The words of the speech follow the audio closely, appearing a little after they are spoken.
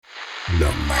La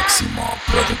Máxima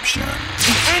Production.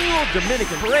 The annual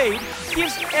Dominican Parade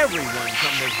gives everyone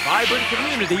from this vibrant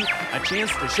community a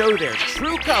chance to show their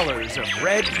true colors of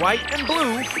red, white, and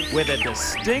blue with a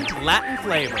distinct Latin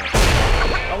flavor.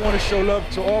 I want to show love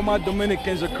to all my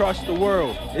Dominicans across the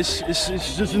world. It's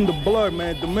just in the blood,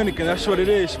 man. Dominican, that's what it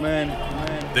is, man.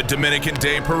 The Dominican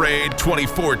Day Parade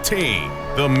 2014,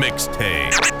 the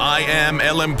Mixtape. I am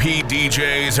LMP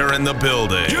DJs are in the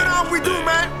building. You know what we do,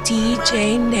 man?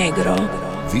 DJ Negro,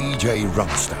 DJ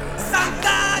Rockstar.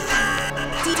 Santana,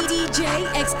 DJ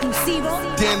Exclusivo,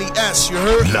 Danny S, you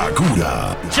heard? La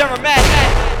Cura. Jeremy.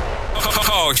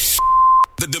 Oh,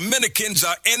 the Dominicans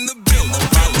are in the building.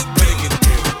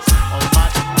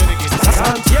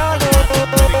 Santiago,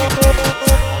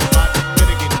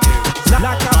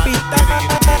 la capital.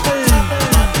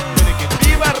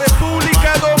 ¡Viva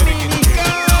República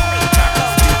Dominicana!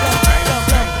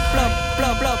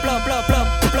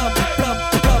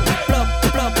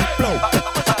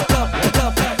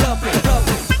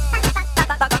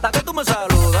 ¿Para qué tú me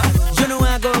saludas? Yo no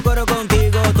hago coro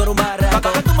contigo, tú eres un barraco.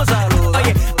 ¿Para qué tú me saludas?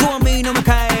 Oye, tú a mí no me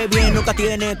caes bien, nunca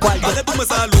tienes cuarto. ¿Para qué tú me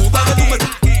saludas? ¿Para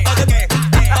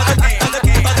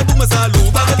qué tú me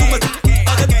saludas?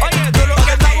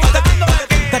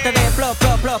 Que te dé flop,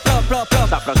 flop, flop, flop, flop, flop.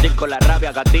 San Francisco, la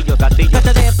rabia, gatillo, gatillo. Que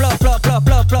te dé flop, flop, flop,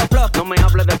 flop, flop, flop. No me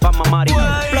hables de fama, Mari.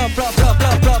 Flop, flop, flop,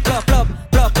 flop, flop, flop, flop.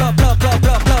 Flop, flop, flop, flop,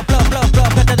 flop, flop, flop, flop,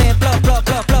 flop. Que te dé flop, flop,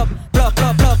 flop, flop, flop,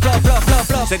 flop, flop, flop, flop, flop,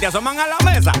 flop. Se te asoman a la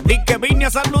mesa y que vine a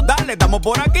saludarle. Estamos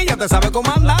por aquí, ya te sabes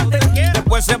cómo andarte.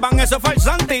 Después se van esos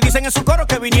farsantes y dicen en su coro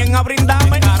que vinieron a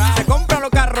brindarme. Se compran los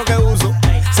carros que uso,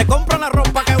 se compran la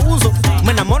ropa que uso.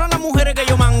 Me enamoran las mujeres que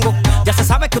yo mango. Ya se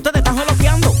sabe que ustedes están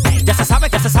jolopeando. Ya se sabe,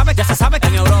 ya se sabe, ya se sabe que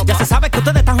en Europa. Ya se sabe que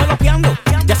ustedes están jolopeando.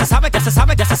 Ya se sabe, ya se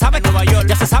sabe, ya se sabe en Nueva York.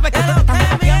 Ya se sabe que ustedes están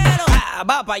jolopeando.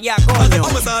 Va para allá, coño. ¿Para qué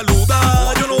tú me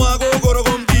saludas? Yo no hago coro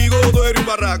contigo, tú eres un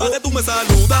barraco. ¿Para qué tú me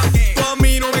saludas? Tú a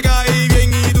mí no me caes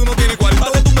bien y tú no tienes cuarto.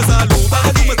 ¿Para qué tú me saludas? ¿Para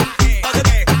qué tú me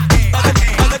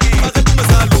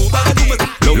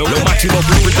Lo máximo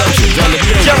production. Oye,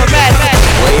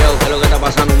 ¿qué es lo que está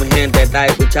pasando, mi gente? Está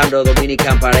escuchando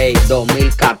Dominican Parade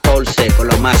 2014 con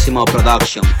lo máximo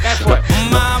production.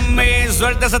 Mami,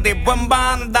 suelta ese tipo en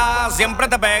banda. Siempre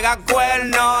te pega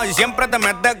cuernos y siempre te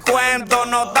mete cuento.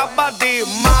 No está para ti,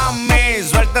 mami.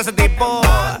 Suelta ese tipo.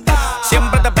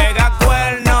 Siempre te pega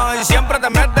cuernos y siempre te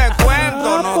mete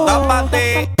cuento. No está para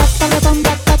ti.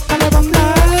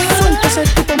 suelta ese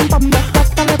tipo en bamba,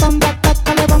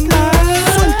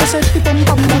 suelta ese tipo en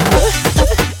bamba,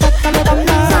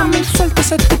 mami, suelta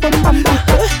ese tipo en bamba,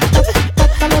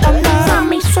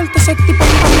 mami, suelta ese tipo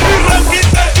en bamba.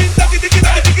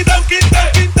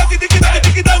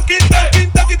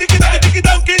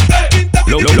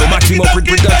 Lo máximo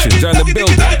productions are in the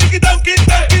building.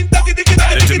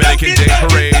 The Dominican Day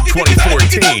Parade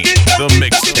 2014, the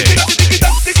Mixtape.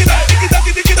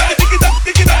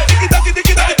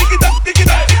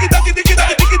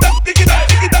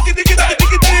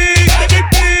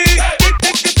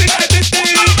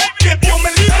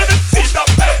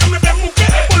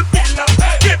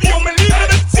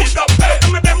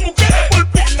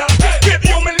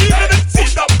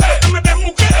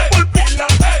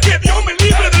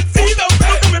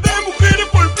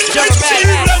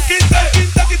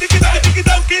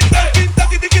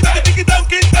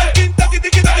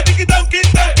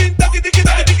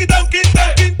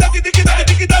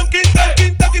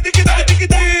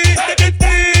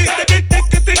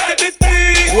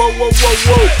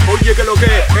 Oye, que lo que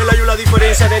él hay una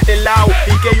diferencia de este lado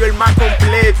y que yo el más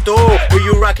completo. Who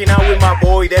you rocking out with my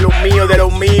boy, de los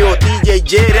míos, DJ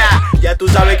Jera. Ya tú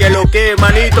sabes que lo que,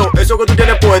 manito, eso que tú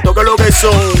tienes puesto, que lo que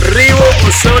son, Rivo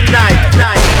o son Night.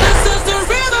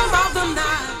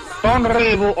 Son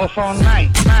Rivo o son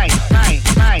Night.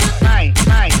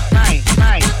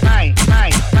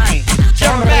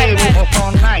 Son Rivo o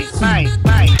son Night.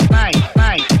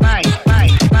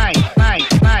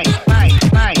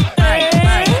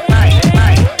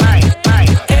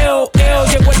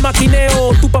 Llegó el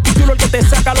maquineo, tu papi chulo el que te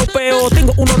saca los peos.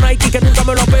 Tengo unos Nike que nunca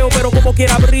me lo apeo, pero como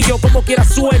quiera brillo, como quiera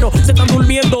sueno. Se están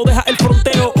durmiendo, deja el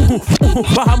fronteo.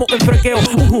 Bajamos el frequeo,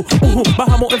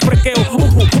 bajamos el frequeo,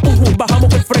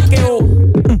 bajamos el frequeo.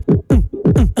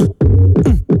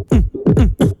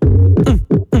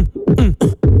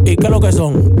 ¿Y qué es lo que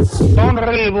son? Son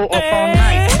Rivo o son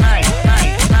Night.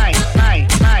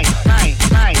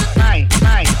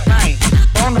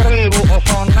 Son Rivo o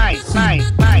son Night.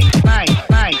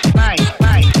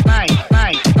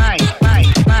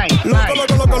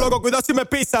 Loco, cuidado si me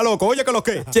pisa, loco. Oye, que lo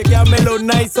que. Chequeame los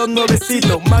nights, son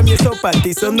nuevecitos. Mami, esos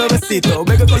panties son nuevecitos.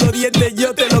 Venga con los dientes,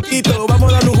 yo te lo quito.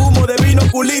 Vamos a dar un humo de vino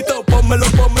culito. Pónmelo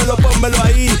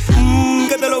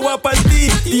voy a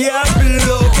partir.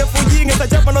 Diablo, que fullín, esta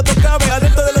chapa no te cabe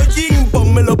adentro de los jeans.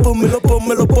 Pónmelo, pónmelo,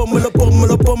 pónmelo, pónmelo,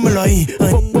 pónmelo, pónmelo ahí.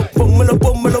 Pónmelo,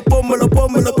 pónmelo, pónmelo,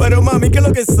 pónmelo. Pero mami, ¿qué es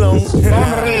lo que son?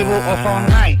 Son Rebu o son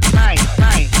night.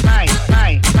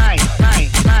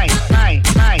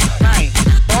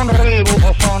 Son Rebu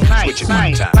o son night.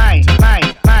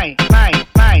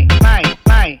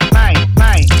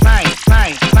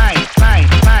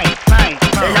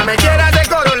 Ella me quiere hacer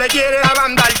coro, le quiere la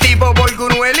banda al tipo porque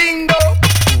uno es lindo.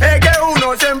 Es que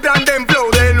uno siempre anda en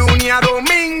flow de lunes a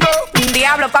domingo.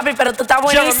 Diablo, papi, pero tú estás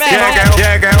buenísimo.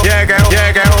 Llegue, uno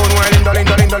es lindo,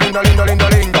 lindo, lindo, lindo, lindo, lindo,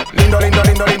 lindo. Lindo, lindo,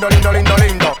 lindo, lindo, lindo, lindo,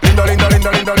 lindo. Lindo, lindo,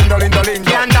 lindo, lindo, lindo, lindo,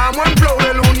 lindo. Y andamos en flow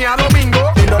de lunes a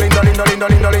domingo. Lindo, lindo, lindo, lindo,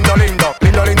 lindo, lindo, lindo.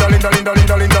 Lindo, lindo, lindo, lindo,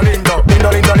 lindo, lindo, lindo.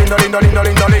 Lindo, lindo, lindo, lindo, lindo,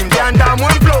 lindo, lindo. Y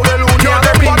andamos en flow de lunes a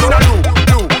domingo.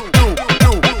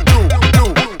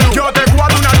 Yo te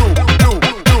guardo una luz.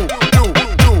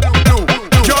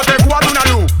 Yo te guardo una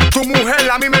luz. Tu mujer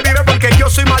a mí me vive porque yo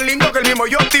soy más lindo que el mismo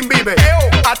Justin Bieber.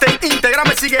 Hasta en Instagram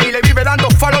me sigue y le vive dando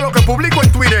follow a lo que publico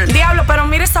en Twitter. Diablo, pero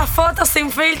mira esa foto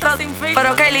sin filtro.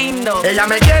 Pero qué lindo. Ella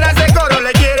me quiere hacer coro,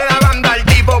 le quiere la banda al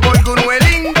tipo porque uno es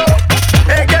lindo.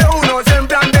 Es que uno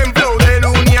siempre anda en flow de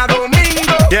lunes a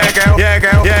domingo. Llegue,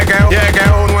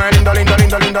 uno es lindo, lindo,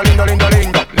 lindo, lindo, lindo, lindo,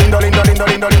 lindo. Lindo, lindo, lindo,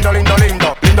 lindo, lindo, lindo,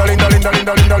 lindo. Lindo, lindo, lindo,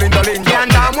 lindo, lindo, lindo, lindo. Y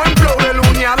andamos en flow de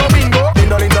lunes a domingo.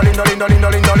 Lindo, lindo, lindo, lindo, lindo,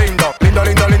 lindo, lindo. Lindo,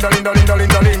 lindo, lindo, lindo, lindo,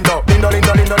 lindo, lindo. Lindo,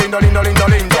 lindo, lindo, lindo, lindo, lindo,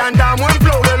 lindo. Y andamos en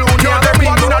flow de lunes a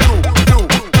domingo.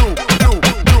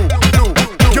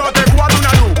 Yo te guardo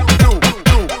una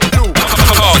luz.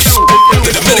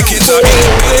 The Dominicans are in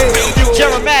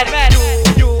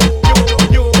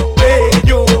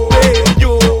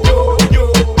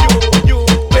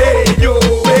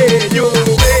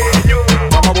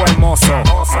Como buen mozo,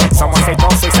 somos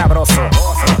aceitoso y sabroso.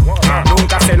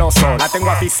 Nunca celoso, la tengo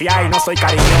aficiada y no soy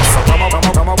cariñoso. Como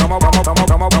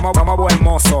buen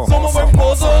mozo.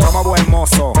 Como buen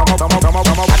mozo. La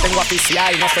tengo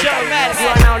aficiada y no soy cariñoso. You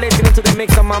are now listening to the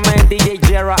mix of my man DJ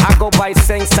Jera. I go by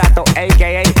Sensato,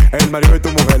 a.k.a. El marido de tu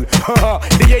mujer.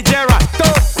 DJ Jera,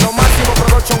 Lo máximo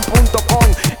production.com.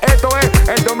 Esto es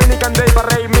el Dominican Day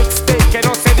Parade Mixtape. Que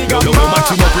no se diga Lo más.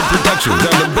 máximo Productions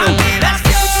on the building.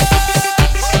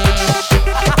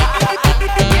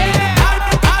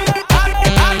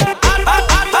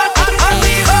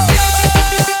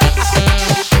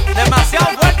 Demasiado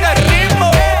fuerte el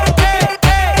ritmo.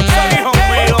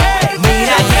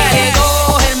 Mira que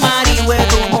llegó el marido de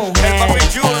tu mujer.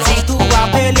 Si tú vas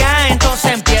a pelear,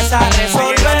 entonces empieza a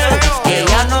resolver. Que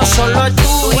ella no solo es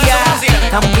tuya,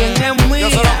 también es mía.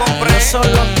 Yo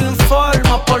solo te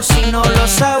informo por si no lo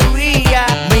sabía.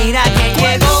 Mira que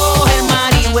llegó el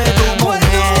marido de tu mujer.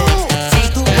 Si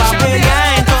tú vas a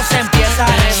pelear, entonces empieza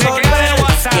a resolver.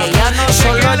 Que ella no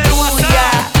solo es tuya,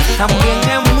 también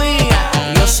es mía.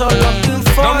 Yo solo te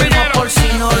informo por si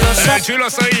no lo sabía. el chulo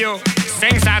soy yo,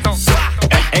 sensato.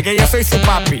 Es que yo soy su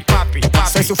papi,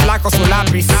 soy su flaco, su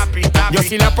lápiz. Yo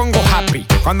sí la pongo happy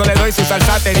cuando le doy su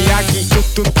salsa teriyaki.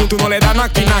 Tú no le das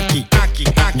naki.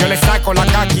 Yo le saco la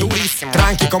kaki,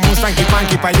 tranqui como un sanky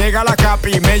panky. Pa' llegar a la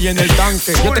capi y me llena el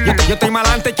tanque. Yo estoy más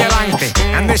adelante que adelante.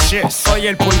 And the shit, soy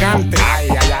el pulgante.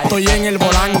 Estoy en el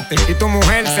volante y tu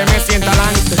mujer se me sienta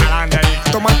adelante.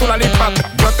 Toma tu la lipa,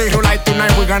 yo estoy rulay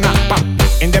tonight, we gonna pop.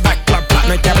 In the back, clap, clap,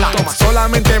 no hay que hablar.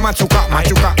 Solamente machuca.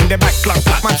 In the back, clap,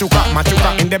 clap, machuca.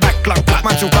 In the back, clap, clap,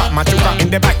 machuca. In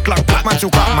the back, clap, clap,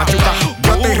 machuca.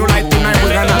 Yo estoy rulay tonight,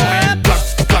 we gonna clap,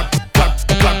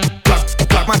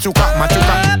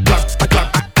 machuca.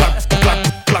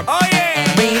 Clap.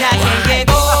 Mira que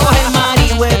llegó el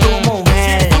marido de tu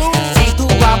mujer. Si tú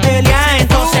vas a pelear,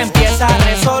 entonces empieza a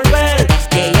resolver.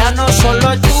 Que ella no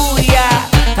solo es tuya,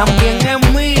 también es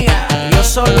mía. Yo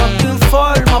solo te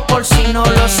informo por si no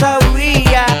lo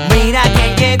sabía. Mira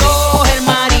que llegó el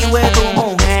marido de tu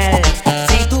mujer.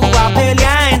 Si tú vas a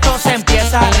pelear, entonces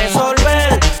empieza a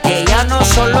resolver. Que ella no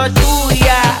solo es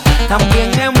tuya,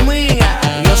 también es mía.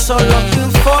 Yo solo te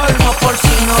informo por si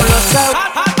no lo sabía.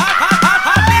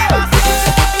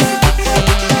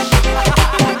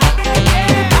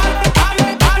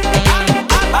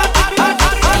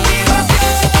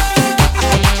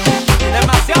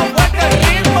 Demasiado fuerte el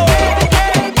ritmo.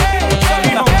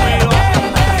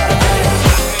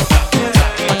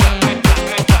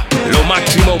 Lo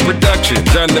máximo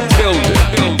Productions on the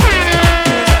building.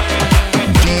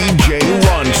 DJ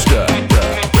Ronsta.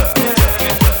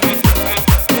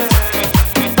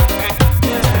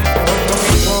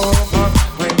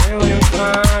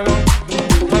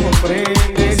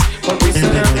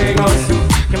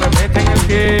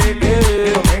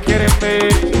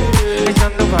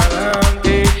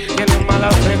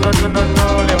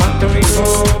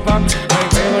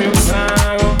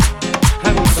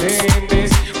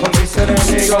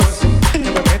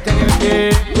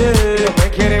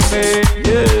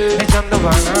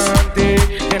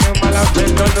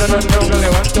 Yo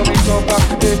levanto mi copa,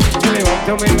 yo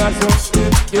levanto mi vaso,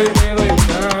 yo me doy un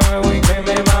trago y que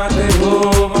me mate el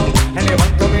humo.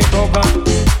 Levanto mi copa,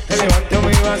 levanto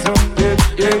mi vaso,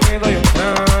 yo me doy un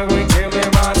trago y que me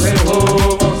mate el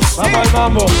humo. Vamos al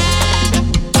mambo.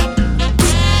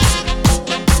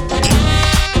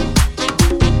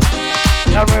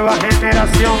 La nueva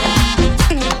generación.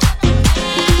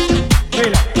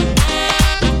 Mira.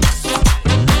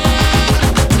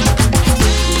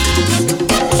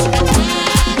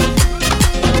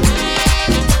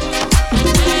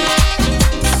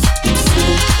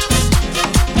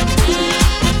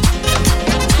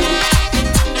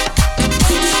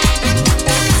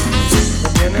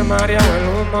 Tiene María o el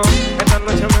humo. Esta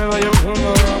noche me doy un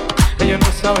humo. Ellos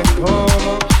no saben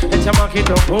cómo. El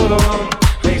chamaquito puro.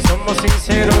 Y somos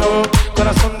sinceros,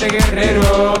 corazón de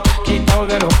guerrero, quitado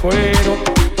de los cueros,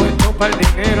 puesto para el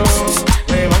dinero.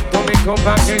 Levanto mi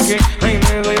copa que ahí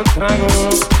me doy un trago.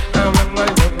 Hablan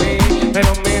mal de mí,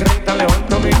 pero mi renta.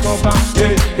 Levanto mi copa, yo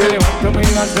levanto mi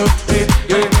vaso,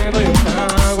 yo me doy un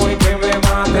trago y que me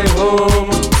mate el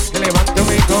humo. Yo levanto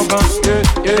mi copa,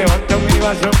 yo levanto mi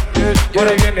vaso, por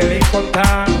ahí viene el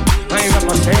incontar, ahí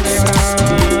vamos a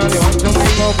celebrar. Levanto mi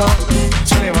copa,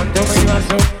 yo levanto mi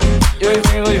vaso, yo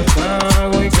me doy un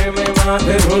trago y que me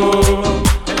mate el humo.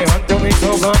 Yo levanto mi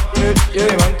copa, yo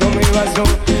levanto mi vaso,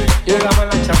 yo dame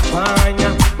la champaña.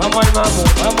 Vamos al mambo,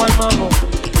 vamos al mambo.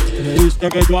 Creíste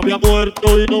que yo había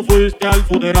muerto y no fuiste al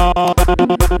funeral.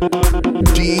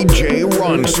 DJ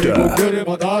Ronsta. Quiere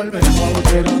matarme,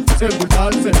 quiera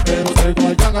sepultarse, pero se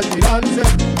vayan al tirarse.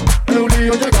 Es un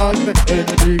lío llegarme,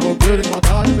 enemigo quiere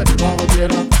matarme,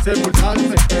 quiera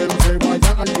sepultarse, pero se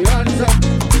vayan al tirarse.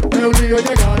 Es un lío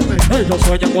llegarme. Ellos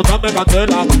sueñan con darme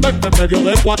candela, verte en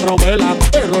medio de 4 velas,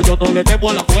 pero yo no le temo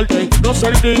a la suerte. No sé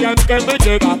el día en que me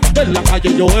llega. En la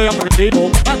calle yo he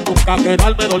aprendido a nunca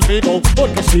quedarme dormido,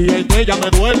 porque si en ella me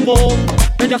duermo,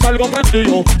 ella salgo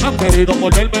prendido. Han querido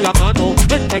ponerme la mano,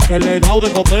 gente que le he dado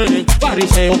de comer,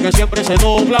 fariseos que siempre se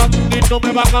doblan y no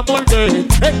me van a morder.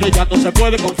 En ella no se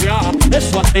puede confiar,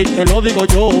 eso a ti te lo digo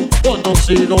yo.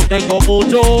 Conocido tengo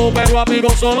mucho, pero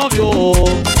amigos solo Dios.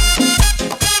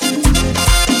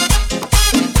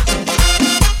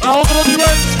 A otro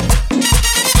nivel.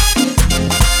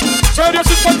 Serie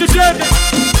 57.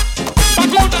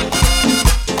 Pacona.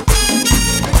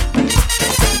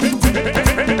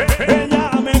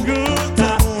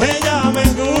 Ella me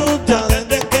gusta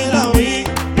desde que la vi.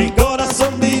 Mi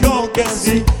corazón digo que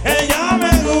sí. Ella me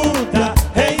gusta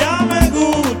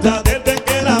desde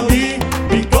que la vi.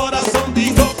 Mi corazón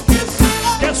digo que sí.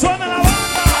 Que suene la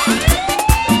banda.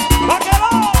 ¡Va que va!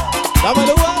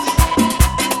 ¡Dámelo, Wadi!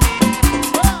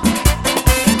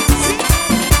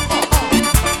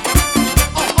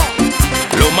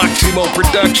 Lo Máximo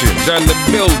Productions on the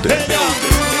building.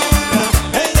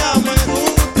 Ella me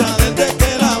gusta desde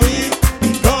que la vi.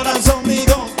 Mi corazón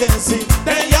digo que sí.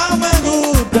 Ella me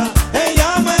gusta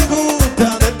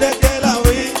desde que la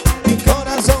vi. Mi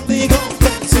corazón digo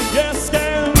que sí. Y es que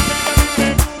me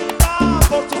gusta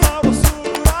por tu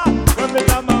sabrosura. Cuando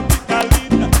la mamita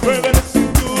linda mueve la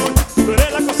cintura. Tú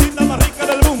eres la cosita más rica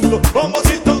del mundo,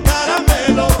 bombocito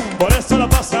caramelo. Por eso la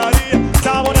pasaría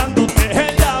saboreándote.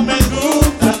 Ella me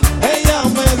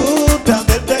gusta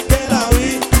desde que la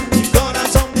vi. Mi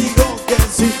corazón digo que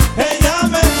sí. Ella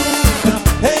me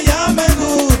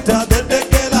gusta desde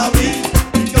que la vi.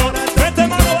 Mi corazón.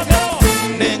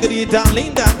 Negrita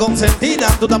linda, consentida,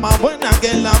 tú estás más buena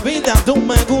que la vida. Tú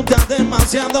me gustas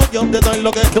demasiado, yo te doy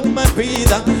lo que tú me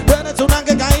pidas. Tú eres un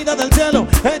ángel caída del cielo,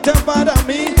 hecha para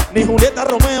mí. Ni Julieta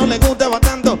Romeo le gusta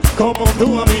tanto como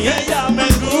tú a mí. Ella me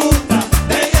gusta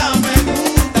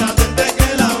desde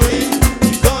que la vi.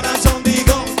 Mi corazón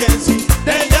digo que sí.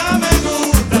 Ella me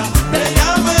gusta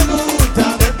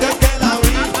desde que la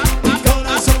vi. Mi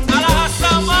corazón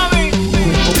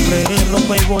Compré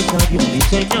ropa y bolsa de un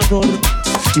diseñador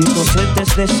y unos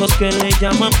lentes de esos que le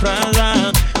llaman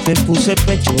Prada. Te puse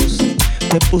pechos,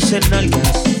 te puse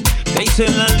nalgas, te hice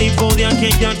la lipo de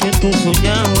aquella que tú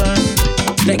soñabas.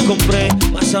 Te compré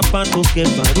más zapatos que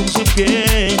para un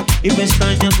pie y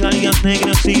pestañas largas,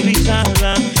 negras y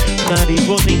rizadas. Nariz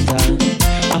bonita,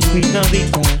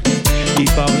 afinadita, y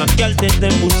pa' blanquearte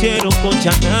te pusieron con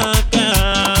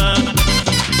chanaca.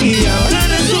 Y ahora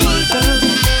resulta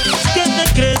que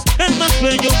te crees el más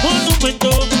bello monumento.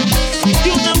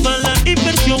 Hice una mala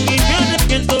inversión y me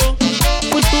arrepiento,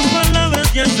 pues tus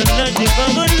palabras ya se las ha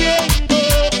llevado el viento.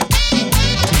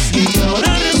 Y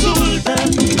ahora resulta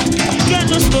que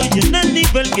no estoy en el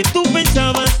nivel que tú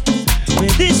pensabas. Me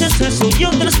dices eso y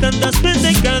otras tantas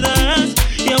pendejadas,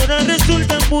 y y ahora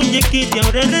resulta muñequita, y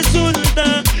ahora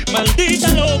resulta maldita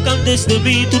loca, antes de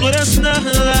mí tú no eras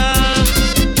nada.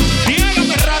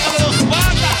 Dígame, rata de 2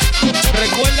 patas,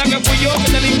 recuerda que fui yo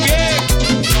que te limpié.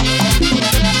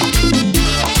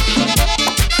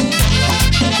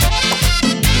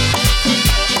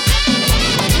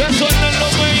 Que suenan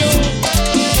los míos.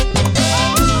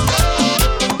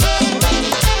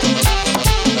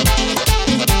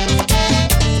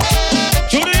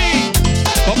 Churi,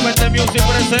 Compete Music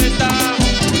presenta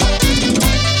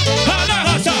a la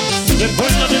raza.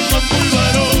 Recuerda del mambo el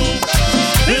varón,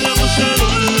 el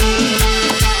abusador.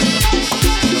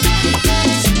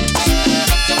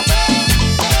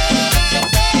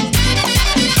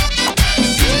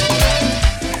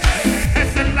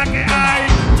 Esa es la que hay.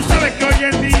 Tú sabes que hoy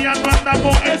en día no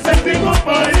andamos en ese tipo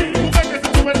país. Tú ves que se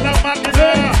sube la máquina.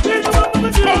 ¿Cómo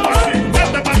así?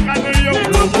 Este bacano y yo.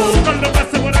 Con lo que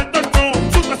hace por el torno.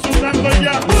 Tú estás sudando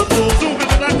ya. Tú me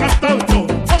estás cantando.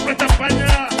 Hombre,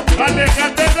 champaña.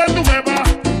 Alejate de tu beba.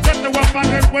 Que te voy a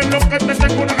pagar el pueblo. Que te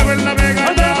tengo una que ver la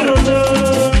vega ya.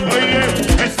 Oye,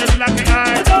 esa es la que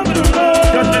hay.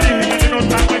 Yo te dije que no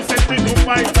estamos en ese tipo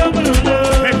país.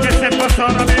 Es que se pasó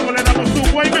ahora mismo. Le damos su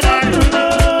guay y me va.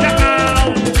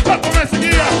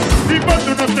 Y por tú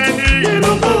no tenías,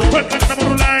 pues cantamos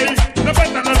rulay, no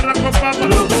faltan los racos papas,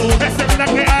 esa es la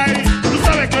que hay. Tú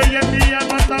sabes que hoy en día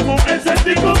no andamos en ese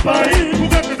tipo país.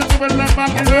 Jugar que se sube en la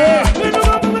máquina.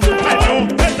 Ay no,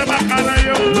 este bacana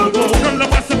yo, no lo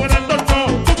pasé por el torno.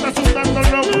 Tú estás sudando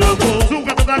loco, su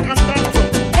gato está cantando.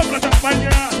 Compra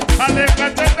champaña,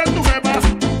 aléjate de tu jeva,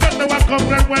 que te voy a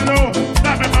comprar el vuelo.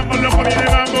 Dame vamos loco, viene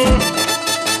vamos.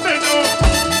 Pero,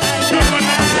 yo con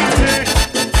la clase.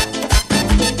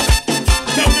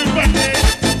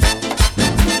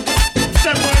 Se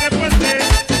puede puente,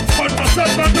 por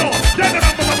nosotros no, ya le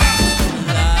vamos papá.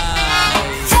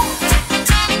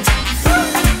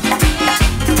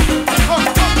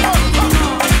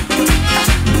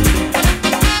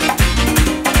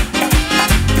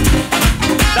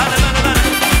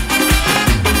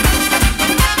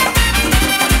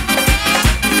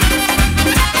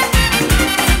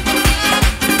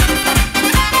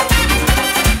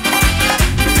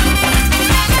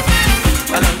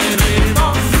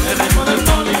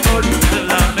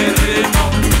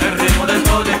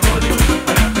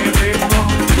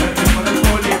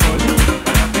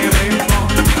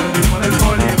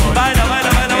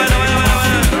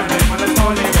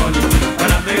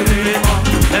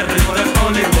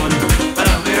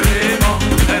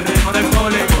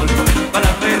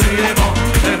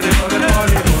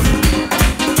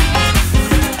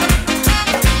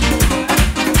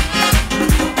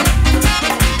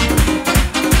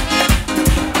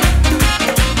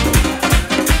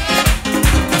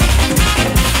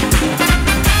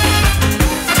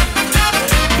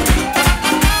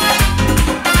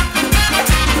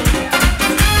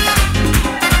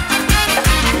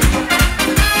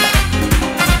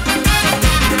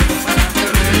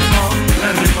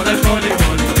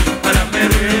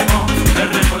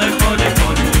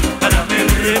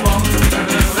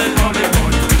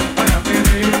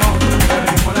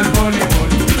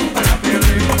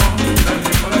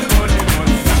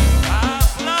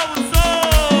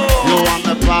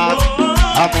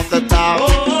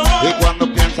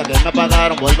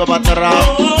 Vuelvo para atrás,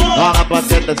 no hagas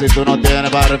paciente si tú no tienes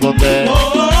para responder.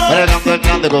 Bregando en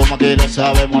grande como aquí lo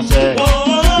sabemos hacer.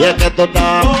 Y es que esto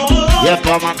está, y es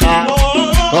para matar.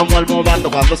 Como el mubato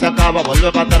cuando se acaba,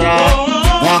 vuelve para atrás.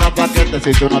 No hagas paciente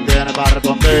si tú no tienes para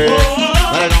responder.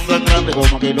 Bregando en grande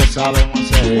como aquí lo sabemos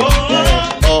hacer.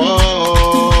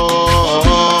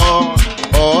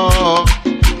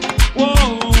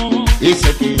 Y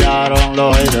se tiraron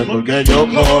los aires porque yo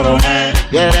coroné.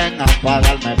 Quieren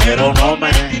apagarme pero no me.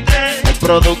 El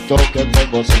producto que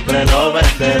tengo siempre lo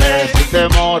venderé sin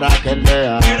temor a que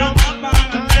lea.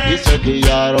 Y se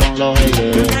tiraron los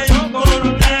aires.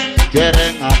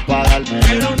 Quieren apagarme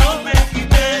pero no me.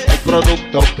 El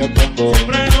producto que tengo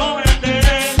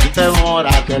sin temor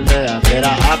a que lea.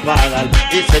 Quiera apagarme.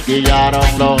 Y se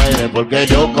quillaron los aires porque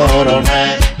yo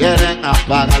coroné. Quieren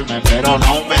apagarme pero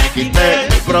no me quité.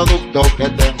 El producto que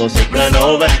tengo siempre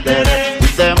lo venderé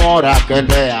sin temor a que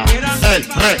lea. El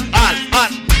real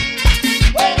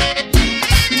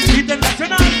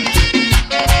internacional.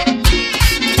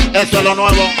 Eso es lo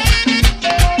nuevo.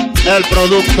 El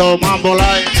producto Mambo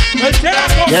Live.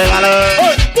 Llegale.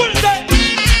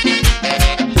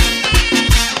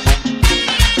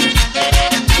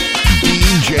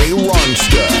 DJ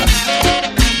Ronsta.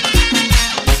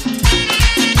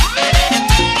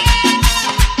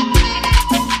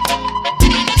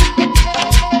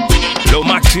 Lo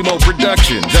Máximo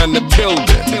Productions on the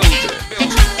building.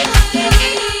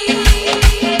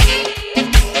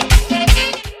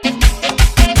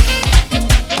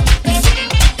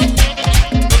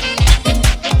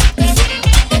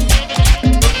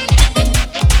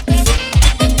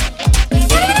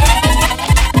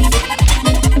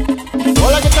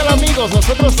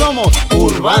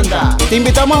 Te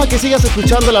invitamos a que sigas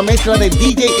escuchando la mezcla de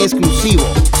DJ exclusivo.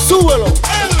 ¡Súbelo!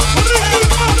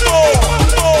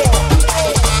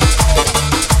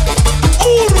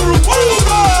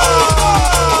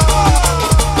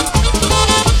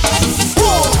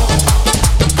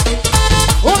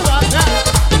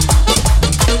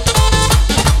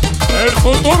 El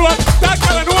futuro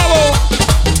ataca de nuevo.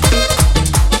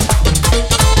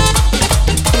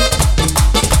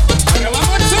 Pero vamos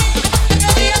a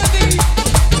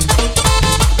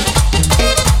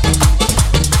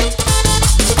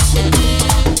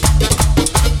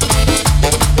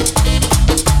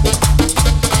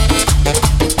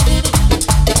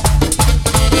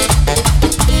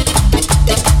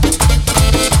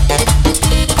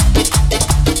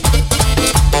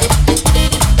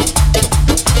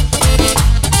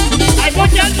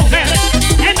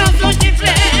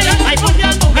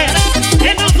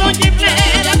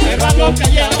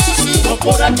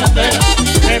pura candela,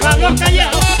 me van los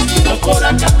callados, no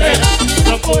pura candela,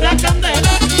 no pura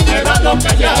candela, me van los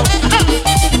callados.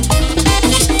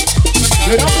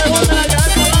 Pero pregúntale allá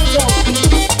al balanzo.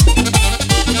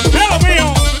 Pero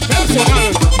mío,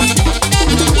 personal.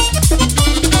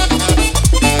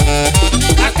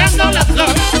 Sacando las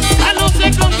horas, a los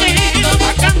escondidos,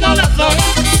 sacando las horas,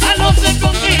 a los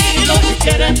escondidos. Si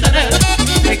quieren tener,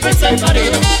 me cuesta el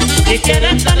marido. Si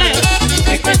quieren tener,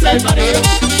 me cuesta el marido.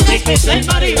 Si cuesta el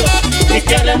marido, si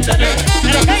quieren tener.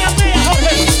 Pero cállate, Jorge,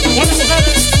 ¿cuándo se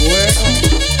sale? Bueno.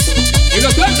 Y lo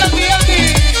sueltan de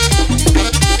aquí.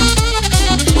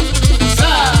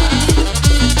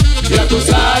 Ya tú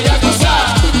sabes, ya tú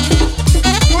sabes.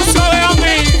 Tú sabes a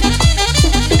mí.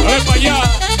 A ver para allá.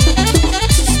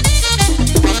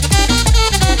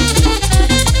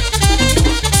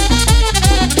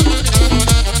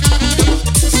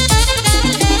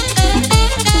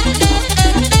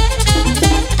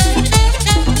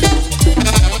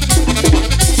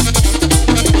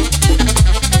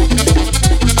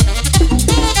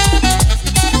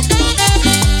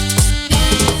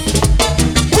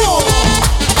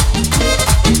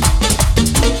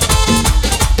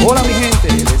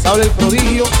 El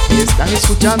prodigio y están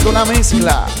escuchando la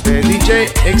mezcla de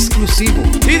DJ exclusivo.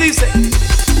 Y dice: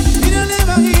 tírale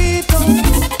bajito,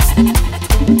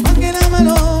 pa' que nada me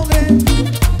logre.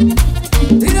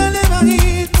 Tírale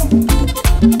bajito,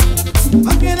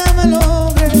 pa' que nada me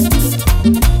logre.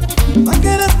 Pa'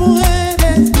 que las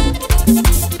mujeres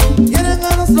quieran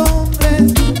a los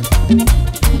hombres.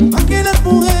 Pa' que las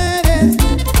mujeres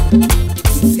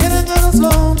quieran a los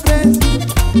hombres.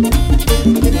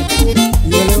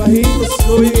 Tírale bajito,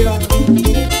 subía.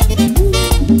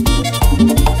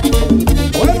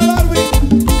 Hola, Barbie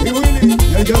y Willy,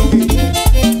 el Yankee.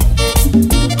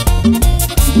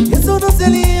 Y eso no se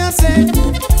le hace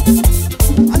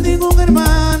a ningún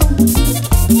hermano.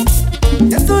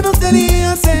 Y eso no se le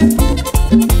hace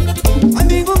a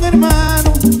ningún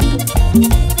hermano.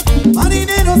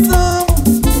 Marineros somos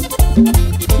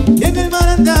y en el mar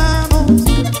andamos.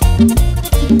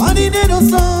 Marineros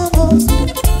somos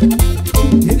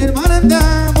y en el mar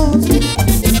andamos.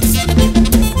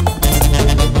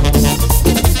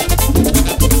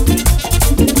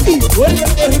 Y vuelve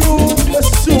el derrumbe,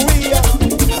 subía.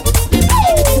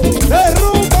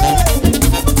 ¡Derrumbe!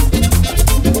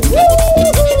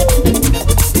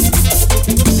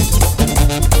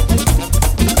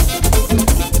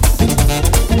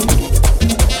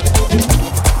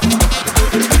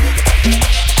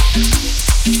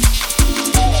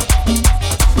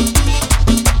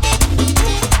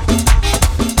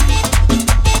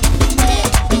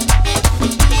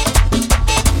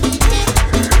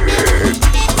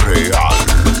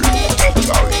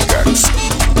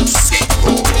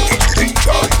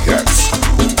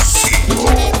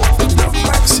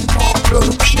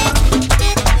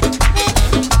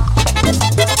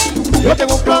 Yo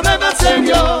tengo un problema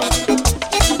serio,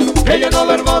 que yo no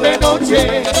duermo de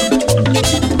noche.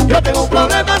 Yo tengo un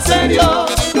problema serio,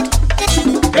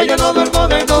 que yo no duermo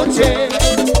de noche.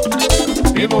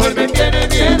 Mi mujer me tiene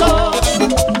miedo,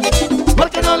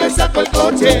 porque no le saco el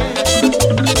coche.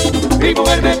 Mi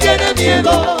mujer me tiene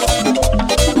miedo,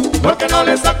 porque no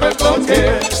le saco el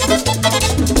coche.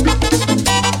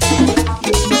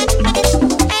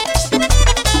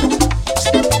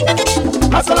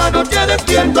 Paso la noche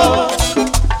despierto,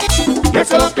 y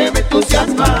eso es lo que me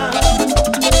entusiasma.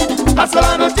 Paso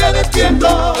la noche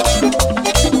despierto,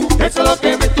 y eso es lo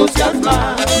que me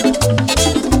entusiasma.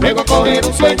 Vengo a coger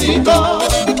un sueñito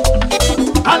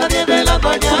a las 10 de la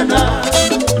mañana.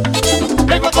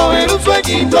 Vengo a coger un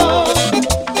sueñito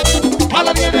a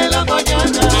las 10 de la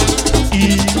mañana.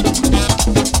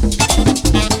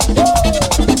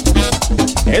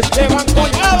 Esteban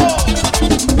Collado,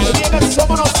 que viene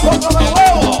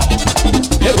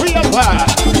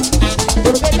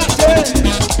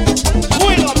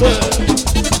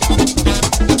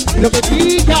lo que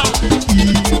pica.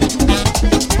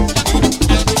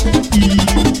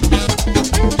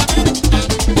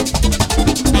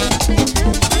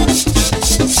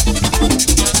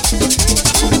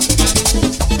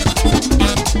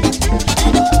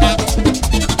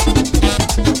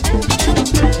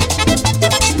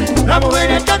 La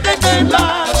mujer hay que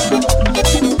atenderla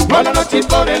por la noche y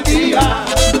por el día.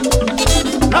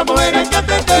 La mujer hay que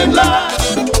atenderla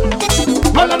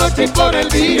por la noche y por el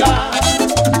día.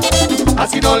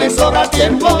 Así no le sobra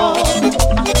tiempo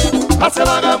a hacer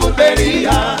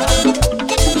vagabundería.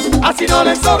 Así no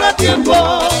le sobra tiempo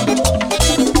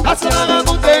a hacer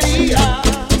vagabundería.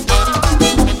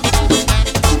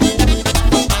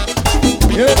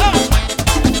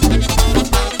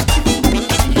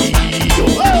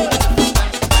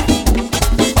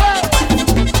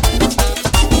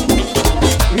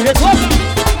 Y recuerda,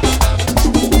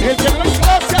 el que no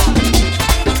enclocha,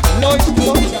 no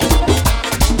enclocha.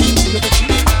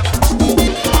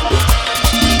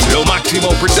 Lo Máximo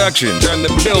Productions are in the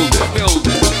building.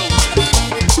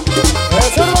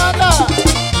 ¡Eso, banda!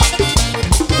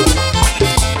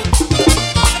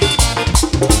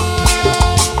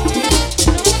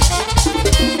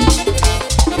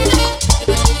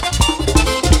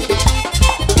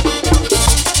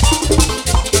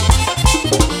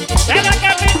 De la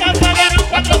capital salieron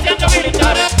 400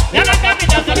 militares. De la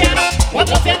capital salieron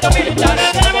 400 militares.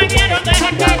 Se volvieron de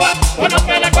Jacagua, uno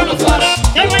pelea con los Suárez.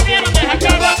 Se volvieron de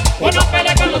Jacagua, uno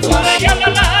pelea con los Suárez. Y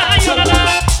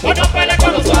olala, uno pelea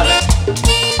con los Suárez.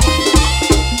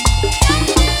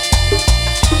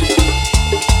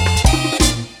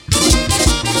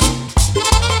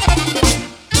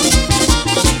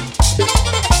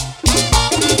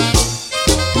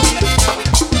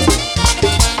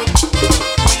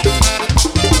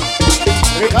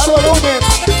 Ricardo Lunes.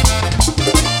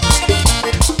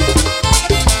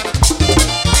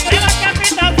 De la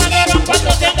capital salieron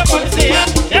 400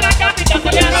 policías. De la capital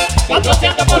salieron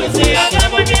 400 policías. Se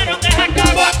volvieron de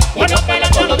Jacagua, uno pelea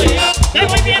todos los días. Se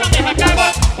volvieron de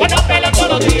Jacagua, uno pelea todos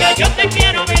los días. Yo te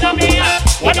quiero, vida mía,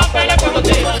 uno pelea todos los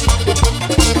días.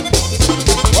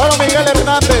 Bueno, Miguel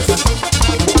Hernández.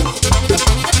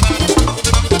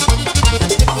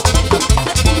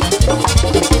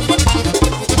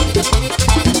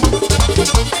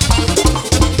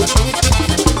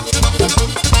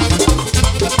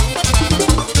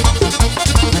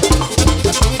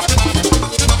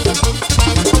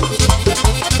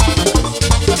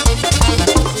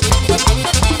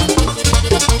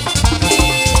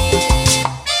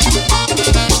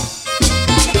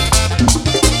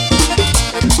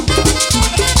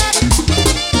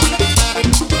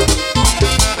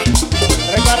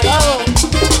 Recargado.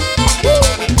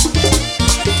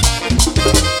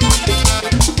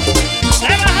 Se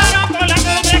bajaron por la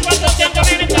cumbre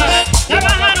 400 militares. Se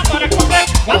bajaron por la cumbre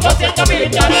 400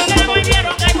 militares. Se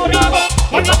volvieron de Gurabo,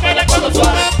 uno pelea con los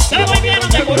Suárez. Se volvieron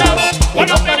de Gurabo,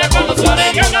 uno pelea con los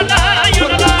Suárez. Y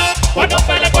olala, uno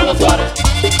pelea con los Suárez.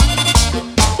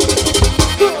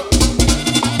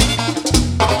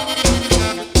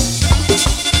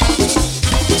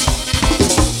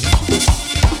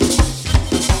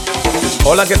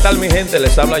 Hola, ¿qué tal mi gente?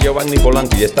 Les habla Giovanni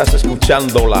Polanco y estás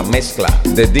escuchando la mezcla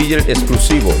de DJ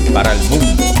exclusivo para el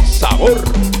mundo. ¡Sabor!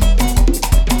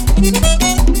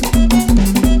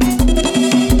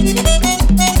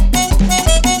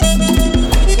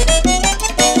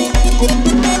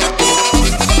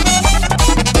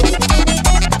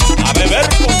 A beber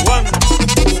con Juan.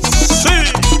 Sí.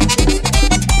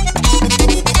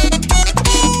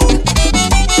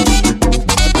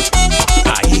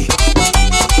 Ahí.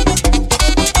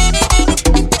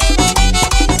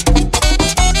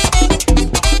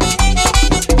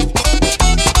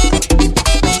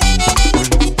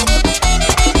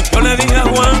 Yo le dije a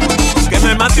Juan que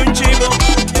me mate un chivo.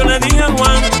 Yo le dije a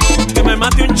Juan que me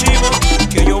mate un chivo,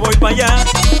 que yo voy para allá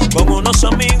con unos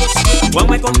amigos. Juan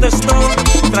me contestó,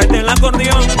 tráete el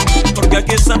acordeón, porque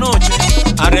aquí esta noche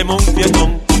haremos un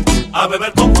fiestón. A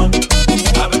beber con Juan,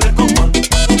 a beber con Juan,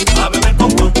 a beber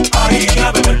con Juan, ahí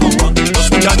a beber con Juan.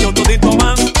 Los muchachos toditos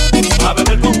van a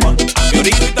beber con Juan, a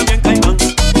Fiorito y también Caimán,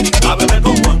 a beber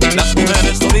con Juan. Las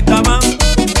mujeres toditas van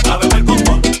a beber con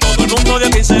Juan, todo el mundo de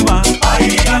aquí se va,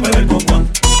 ahí a beber con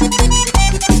Juan.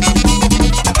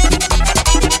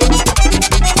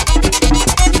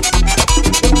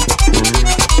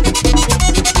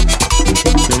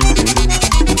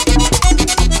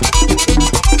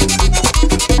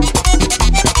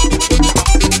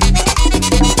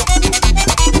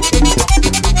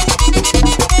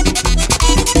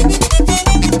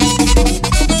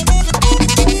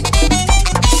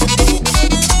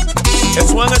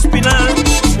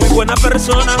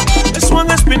 persona es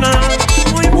Juan Espinal,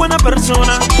 muy buena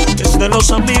persona, es de los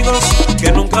amigos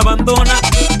que nunca abandona.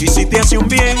 Y si te hace un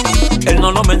bien, él no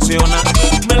lo menciona.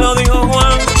 Me lo dijo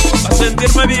Juan, para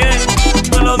sentirme bien.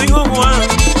 Me lo dijo Juan,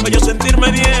 para yo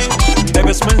sentirme bien.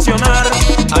 Debes mencionar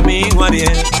a mi hijo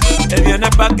Ariel. Él viene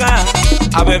pa' acá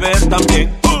a beber también.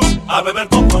 A beber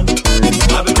con Juan,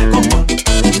 a beber con Juan,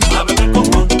 a beber con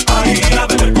Juan, ahí a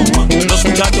beber con Juan. Los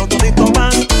muchachos toditos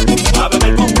van a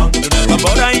beber con Juan. La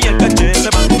tambora y el caché se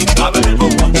van a beber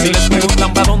con Juan. Si les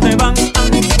preguntan pa' dónde van,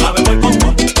 a beber con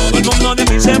Juan. Todo el mundo de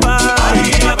aquí se va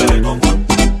ahí a beber con Juan.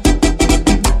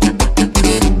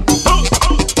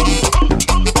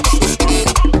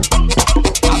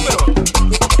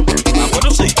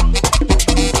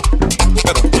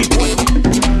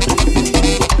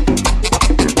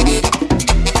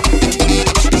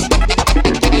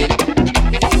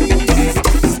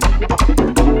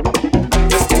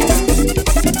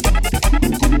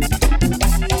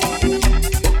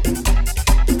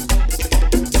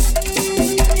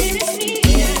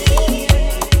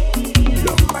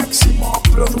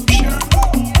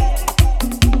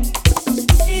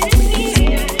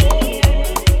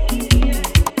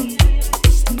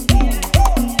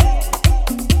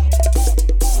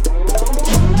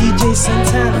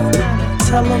 Santana,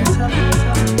 tell him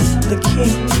the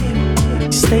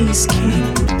king stays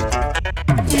king.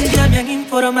 Ya me han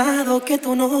informado que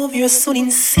tu novio es un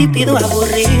insípido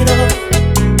aburrido,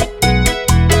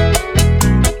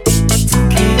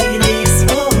 que le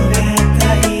sobra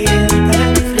traer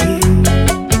tan frío.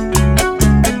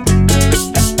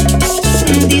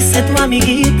 Dice tu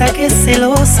amiguita que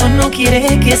celoso no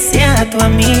quiere que sea tu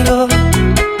amigo.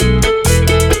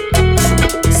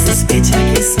 Sospecha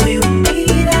que soy un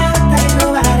pirata y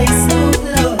robaré su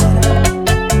flor.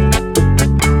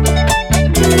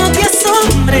 No te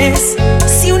asombres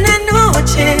si una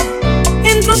noche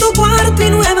entro a tu cuarto y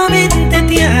nuevamente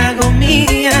te hago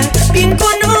mía. Bien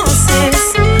conoces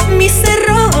mis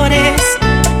errores,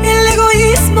 el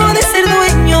egoísmo de ser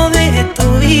dueño de tu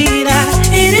vida.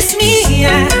 Eres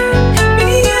mía,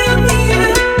 mía, mía.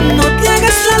 No te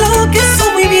hagas la loca, eso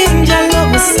muy bien ya lo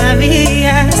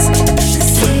sabías.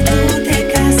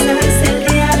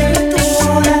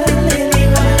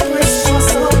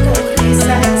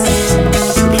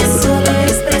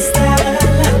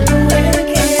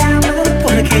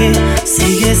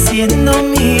 Sigue siendo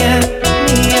mía,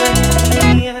 mía,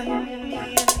 mía,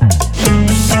 mía.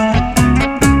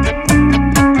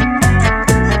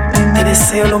 Te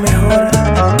deseo lo mejor,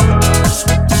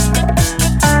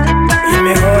 y el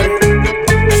mejor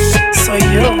soy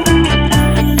yo.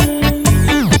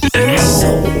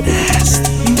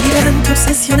 Mirante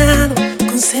obsesionado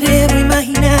con cerebro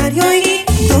imaginario y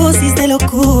dosis de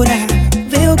locura.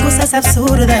 Veo cosas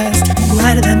absurdas,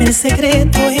 guárdame el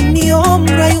secreto. En mi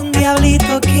hombro hay un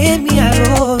diablito que me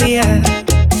agobia.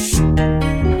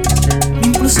 Me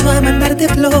impulsó a mandarte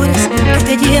flores,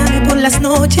 que te llame por las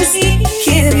noches y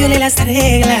que viole las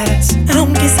reglas,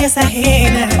 aunque seas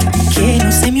ajena. Que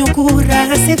no se me ocurra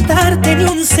aceptarte ni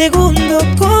un segundo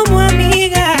como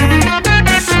amiga.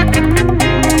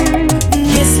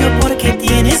 Necio porque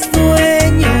tienes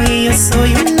dueño y yo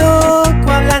soy un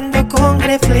loco hablando con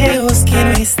reflejos que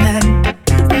no están.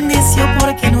 Necio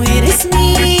porque no eres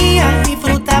mía, mi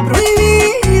fruta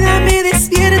prohibida me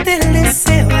despierta el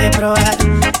deseo de probar.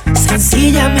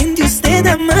 Sencillamente usted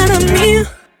amar a mí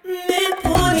me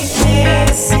pone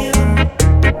necio.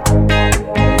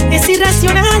 Es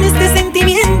irracional este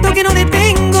sentimiento que no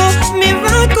detengo, me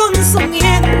va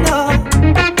consumiendo.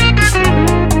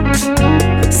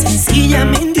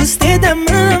 Sencillamente usted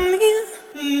amar a mí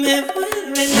me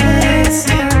vuelve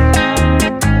necio.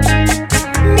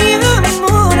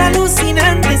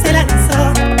 Se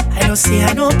lanzó al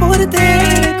océano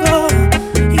Porteco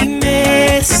y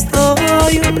me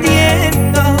estoy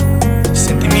hundiendo.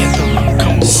 Sentimiento,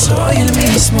 soy el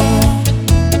mismo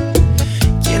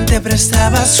quien te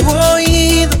prestaba su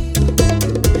oído,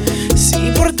 sin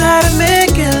importarme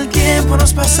que el tiempo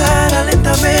nos pasara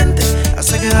lentamente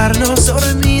hasta quedarnos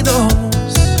dormidos.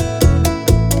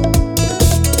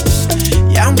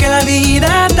 Y aunque la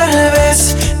vida tal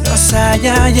vez nos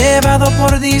haya llevado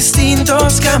por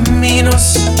distintos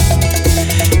caminos,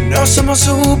 no somos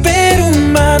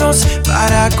superhumanos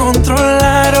para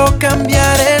controlar o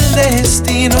cambiar el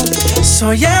destino.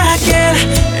 Soy aquel,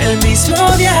 el mismo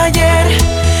de ayer,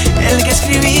 el que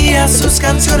escribía sus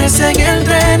canciones en el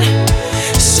tren.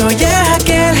 Soy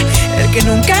aquel, el que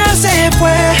nunca se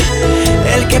fue,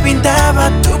 el que pintaba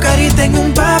tu carita en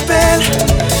un papel.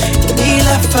 Ni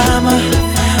la fama,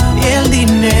 ni el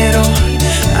dinero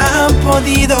han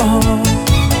podido.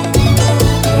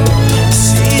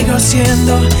 Sigo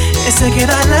siendo que se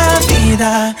queda la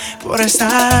vida por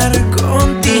estar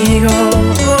contigo.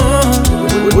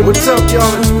 What's up,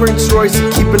 y'all? It's Prince Royce.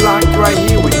 Keep it locked right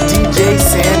here with DJ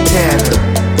Santana.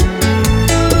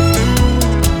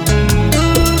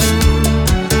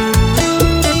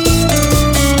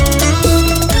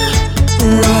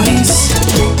 Royce.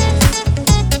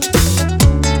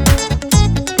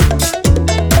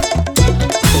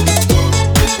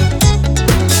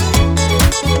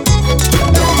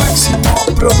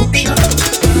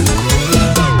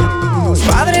 Mis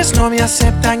padres no me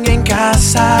aceptan en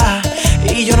casa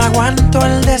y yo no aguanto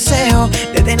el deseo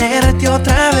de tenerte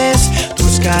otra vez.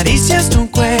 Tus caricias, tu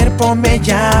cuerpo me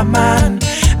llaman.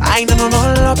 Ay, no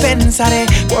lo pensaré.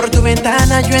 Por tu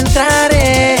ventana yo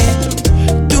entraré.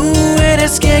 Tú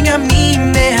eres quien a mí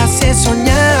me hace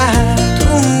soñar.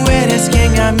 Tú eres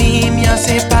quien a mí me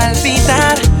hace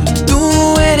palpitar.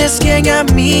 Tú eres quien a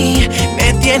mí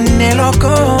me tiene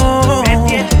loco.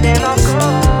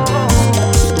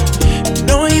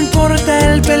 No importa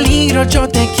el peligro, yo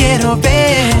te quiero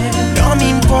ver. No me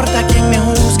importa quien me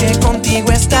juzgue,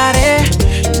 contigo estaré.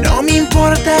 No me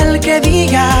importa el que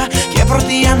diga que por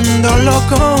ti ando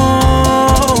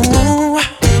loco.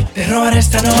 Te robaré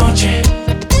esta noche.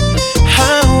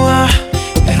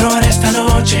 Te robaré esta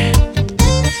noche.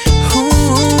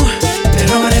 Te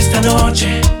robaré esta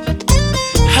noche.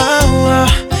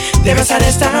 Te besaré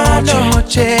esta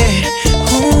noche.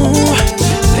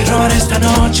 Te robaré esta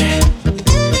noche.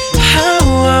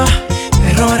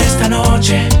 Te robaré esta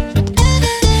noche.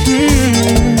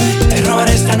 Te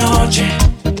robaré esta noche.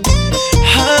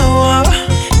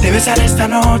 Te besaré esta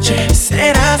noche.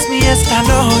 Serás mi esta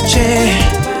noche.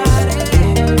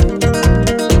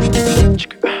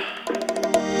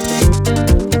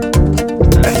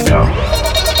 Let's go.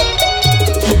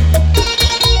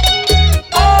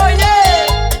 Oh yeah.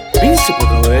 Príncipe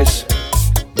otra vez.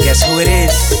 Guess who it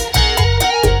is?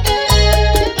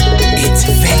 It's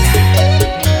Vela.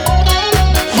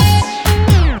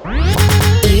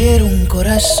 Quiero un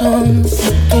corazón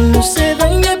que no se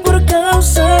dañe por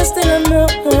causas del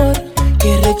amor,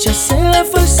 que rechace la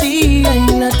falsedad y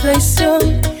la traición,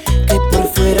 que por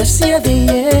fuera sea de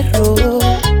hierro.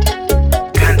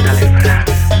 Cántale, Fran.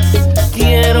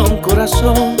 Quiero un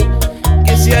corazón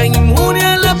que sea inmune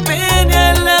a la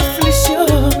pena y la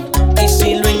aflicción, y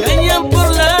si lo engañan por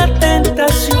la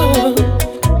tentación,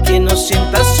 que no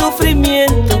sienta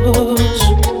sufrimientos.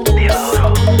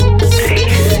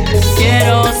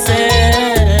 Quiero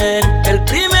ser el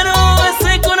primero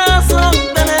ese corazón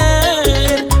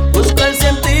tener. Busco al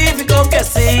científico que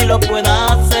sí lo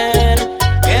pueda hacer,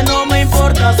 que no me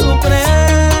importa su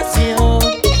precio.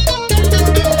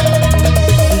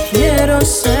 Y quiero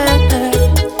ser,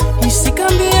 y si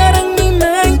cambiaran mi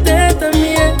mente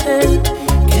también,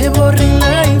 que borren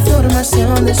la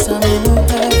información de esa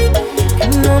mujer, que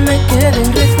no me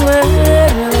queden recuerdos.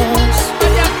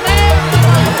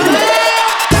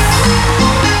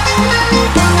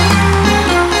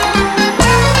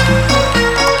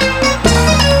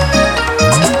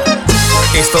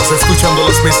 Estás escuchando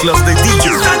las mezclas de DJ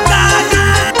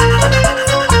Santana.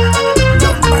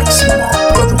 Lo máximo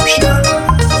producción.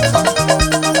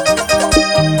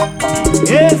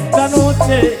 Esta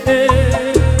noche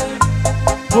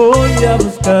voy a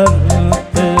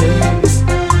buscarte.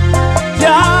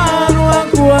 Ya no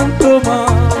aguanto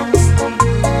más.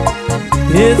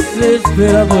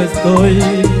 Desesperado estoy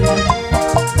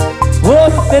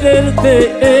por tenerte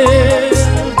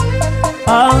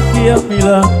aquí a mi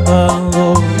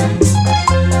lado,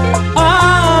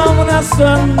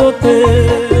 abrazándote.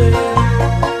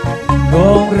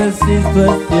 No resisto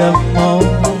este amor,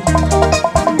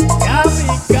 ya mi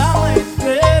cama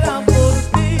espera por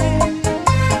ti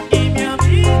y mi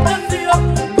habitación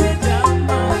me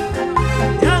llama.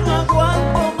 Ya no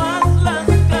aguanto más las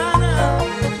ganas.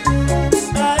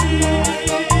 Ahí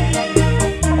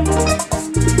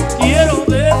quiero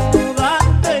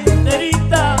desnudarte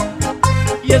enterita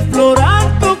y explorar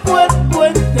tu cuerpo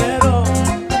entero.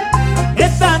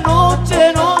 Esta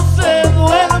noche no se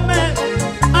duerme,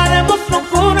 haremos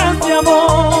locuras de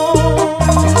amor.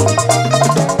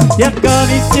 Te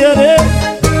acariciaré,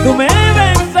 tú me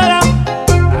besarás,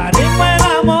 haremos el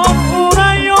amor una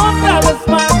y otra vez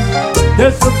más. Te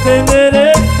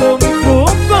sosteneré con mi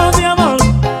truco de amor,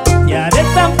 te haré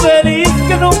tan feliz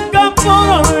que nunca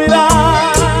puedo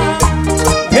olvidar.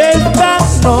 Esta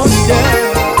noche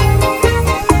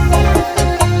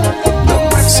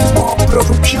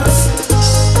Producción.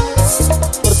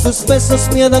 Por tus besos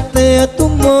me adapté a tu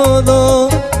modo,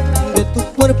 de tu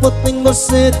cuerpo tengo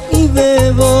sed y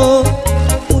bebo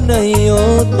una y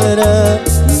otra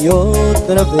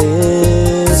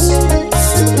vez.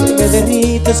 Me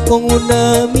derrites con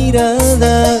una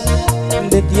mirada,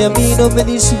 de ti a mí no me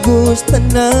disgusta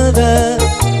nada.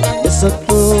 Eso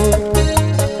tú,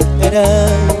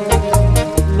 verás,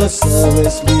 lo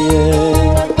sabes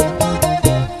bien.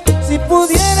 Si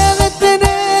pudiera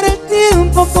detener el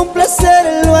tiempo con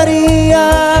placer lo haría.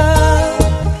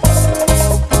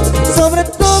 Sobre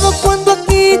todo cuando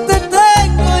aquí te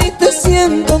tengo y te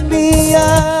siento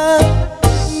mía,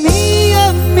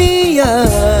 mía, mía.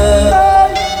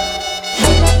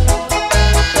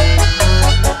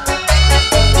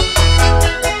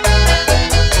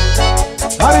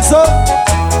 Harrison,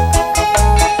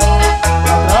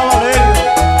 la Valeria,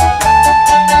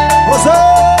 José,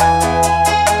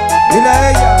 dile a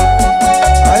ella,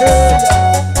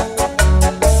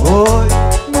 hoy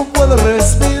no puedo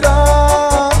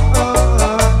respirar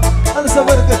al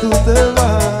saber que tú te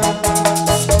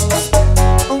vas.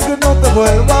 Aunque no te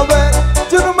vuelva a ver,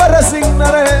 yo no me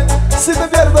resignaré. Si te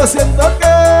pierdo siento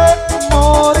que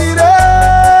moriré.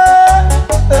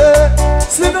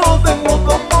 Si no tengo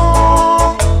tu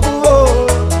amor,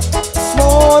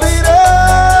 moriré.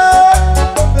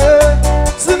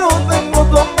 Si no tengo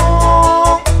tu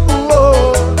amor,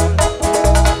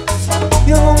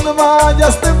 y a donde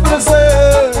vayas te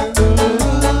presente.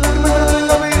 En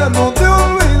la vida no te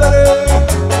olvidaré.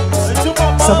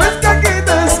 Sabes que aquí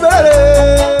te esperé.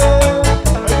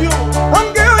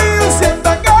 Aunque hoy yo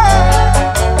sienta que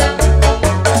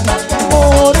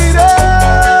moriré.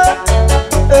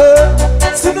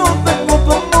 Si no tengo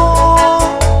tu amor,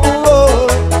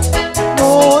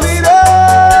 moriré.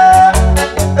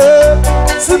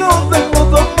 Si no tengo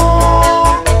tu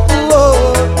amor,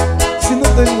 si no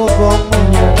tengo tu amor.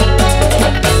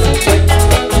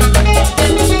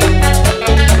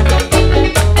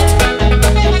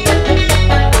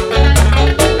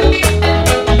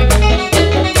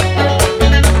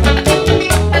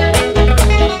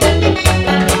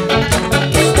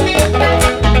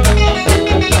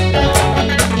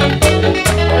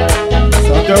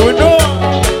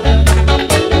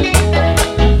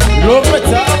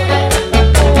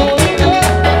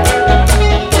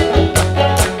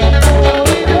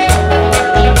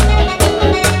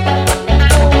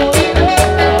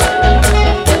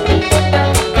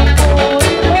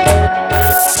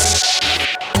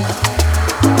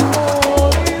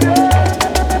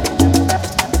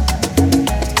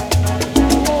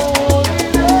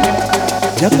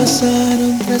 Ya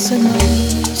pasaron 3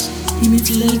 semanas y mi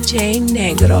DJ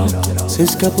Negro se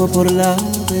escapó por la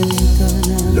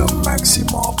ventana. Lo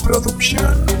Máximo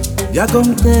Production. Ya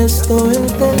contesto el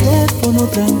teléfono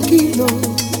tranquilo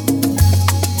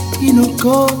y no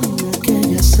con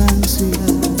aquellas ansias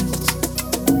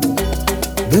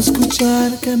de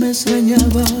escuchar que me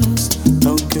extrañabas,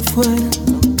 aunque fuera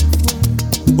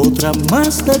otra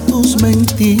más de tus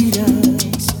mentiras.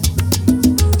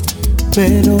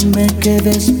 Pero me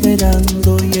quedé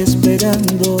esperando y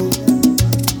esperando.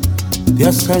 Te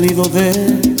has salido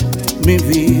de mi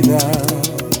vida.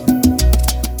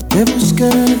 Te busqué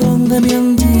donde me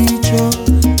han dicho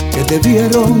que te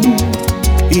vieron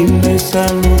y me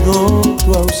saludó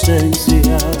tu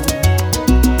ausencia.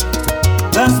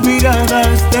 Las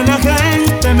miradas de la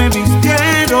gente me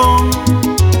vistieron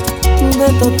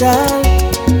de total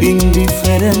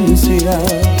indiferencia.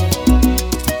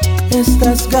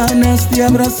 Estas ganas de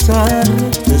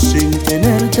abrazarte sin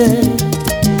tenerte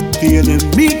tienen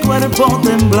mi cuerpo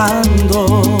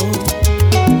temblando.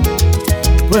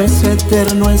 Pues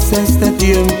eterno es este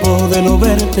tiempo de no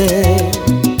verte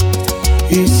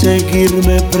y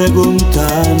seguirme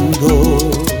preguntando.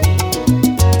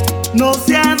 No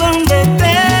sé a dónde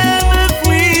te me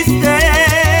fuiste,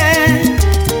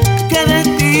 que de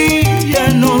ti ya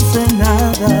no sé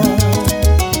nada.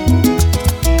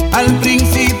 Al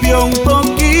principio un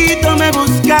poquito me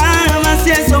buscabas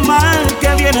y eso mal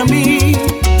que viene a mí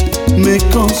me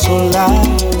consolaba.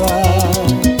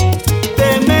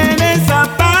 Te me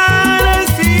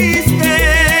desapareciste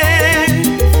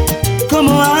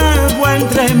como agua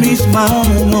entre mis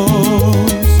manos.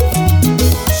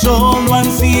 Solo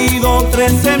han sido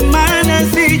 3 semanas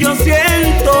y yo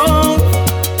siento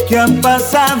que han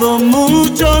pasado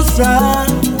muchos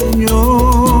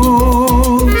años.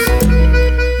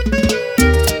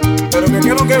 Pero ¿qué es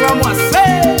lo que vamos a hacer?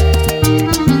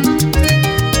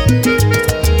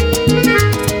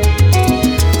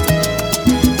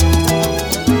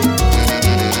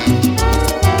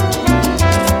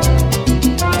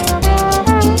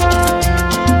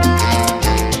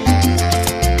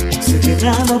 Sé que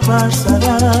nada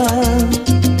pasará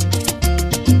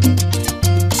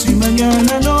si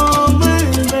mañana no me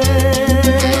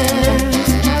ves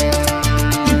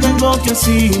y tengo que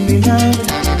asimilar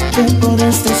que por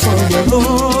este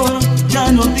soñador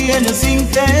ya no tienes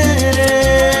interés.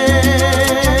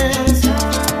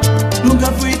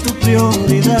 Nunca fui tu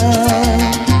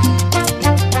prioridad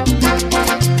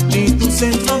ni tu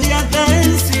centro de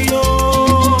atención.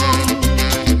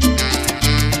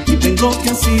 Y tengo que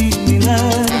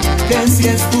asimilar que si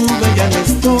estuve ya no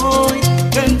estoy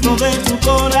dentro de tu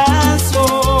corazón.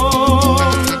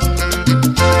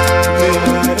 Te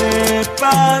haré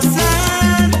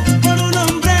pasar por un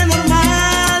hombre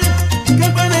normal que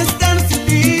puede estar sin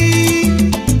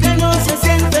ti, que no se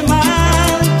siente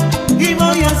mal, y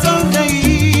voy a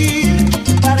sonreír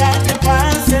para que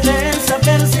pase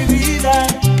desapercibida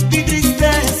mi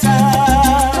tristeza.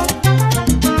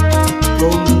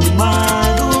 Con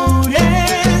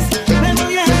madurez me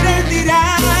voy a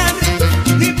retirar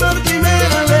y por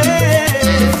primera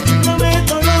vez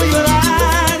prometo no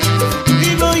llorar,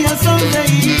 y voy a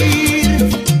sonreír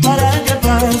para que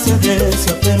pase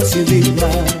desapercibida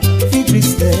mi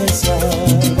tristeza.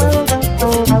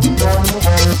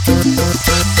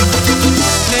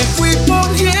 Le fui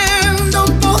poniendo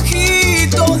un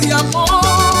poquito de amor,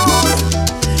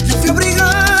 le fui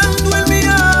abrigando en mi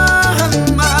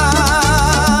alma,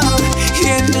 y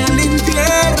en el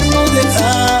invierno le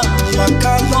daba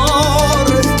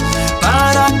calor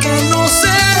para que no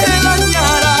se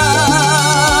dañara.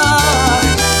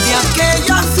 De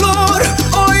aquella flor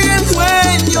hoy el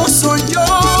dueño soy yo,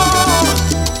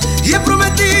 y he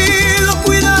prometido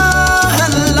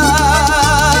cuidarla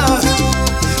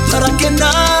para que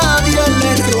nadie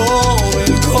le robe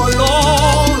el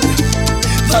color,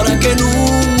 para que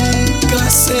nunca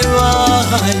se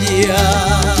vaya.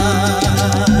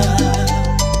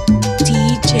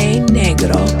 DJ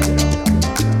Negro.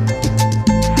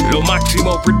 Lo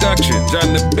Máximo Productions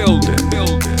on the building.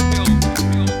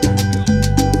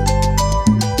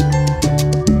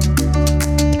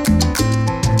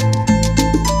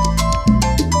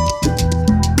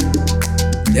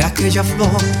 De aquella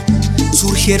flor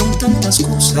surgieron tantas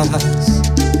cosas,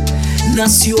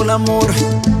 nació el amor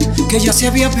que ya se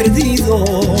había perdido,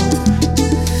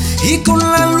 y con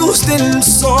la luz del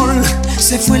sol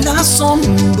se fue la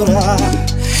sombra,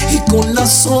 y con la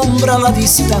sombra la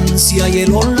distancia y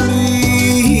el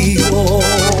olvido.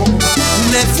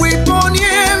 Le fui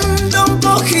poniendo un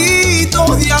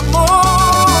poquito de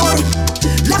amor,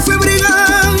 la fui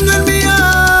brigando en mi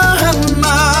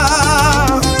alma,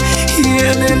 y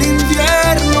en el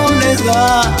invierno le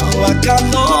daba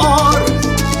calor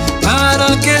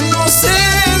para que no se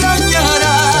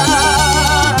dañara.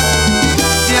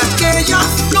 De aquella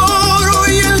flor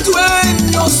hoy el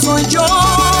dueño soy yo,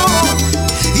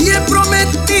 y he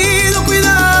prometido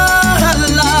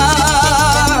cuidarla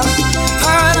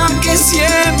para que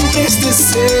siempre esté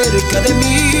cerca de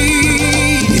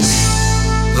mí,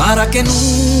 para que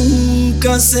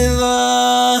nunca se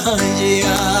vaya.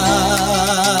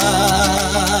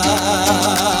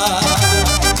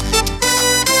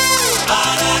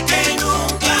 Para que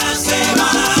nunca se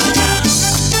vaya,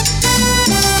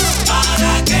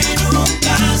 para que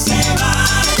nunca se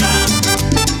vaya,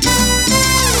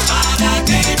 para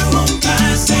que nunca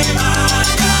se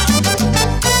vaya,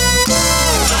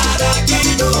 para que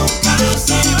nunca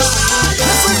se vaya. Le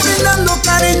estoy brindando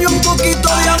cariño, un poquito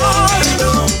de amor,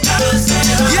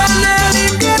 y en el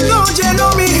invierno llenó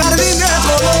mi jardín de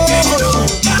color.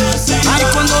 Ay,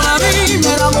 cuando la vi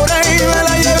me enamoré y me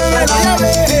la llevé, me la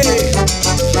llevé.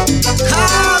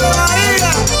 ¡Ave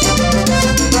María!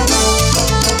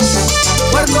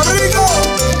 Puerto Rico.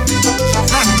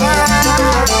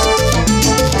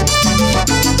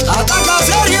 Ataca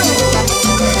Sergio.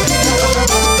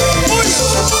 Uy.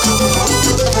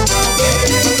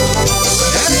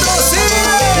 Esto sigue.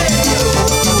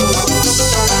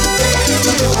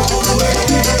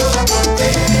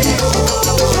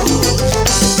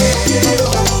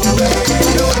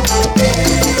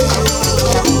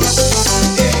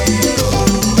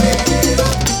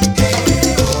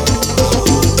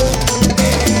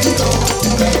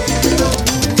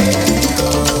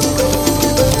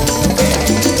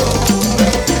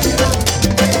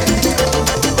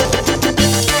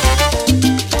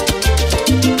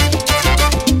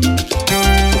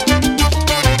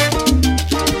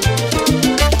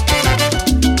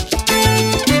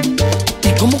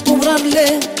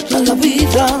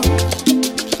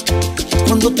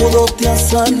 cuando todo te ha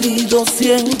salido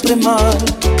siempre mal.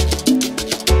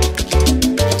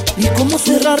 ¿Y cómo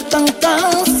cerrar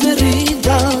tantas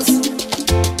heridas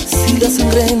si la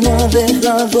sangre no ha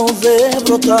dejado de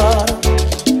brotar?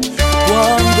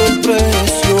 Cuando el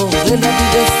precio de la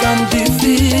vida es tan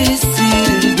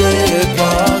difícil de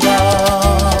pagar.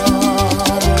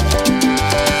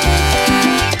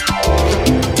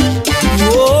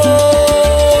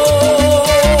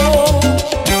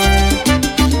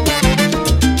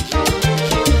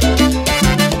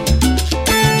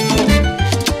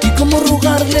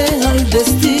 rogarle al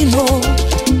destino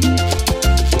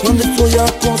cuando estoy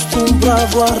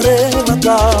acostumbrado a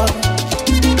arrebatar.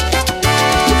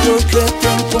 Creo que te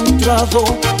he encontrado,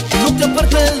 no te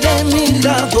apartes de mi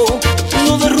lado,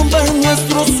 no derrumbes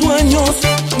nuestros sueños,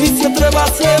 ni se atreva a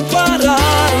separarnos.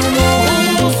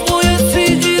 Voy a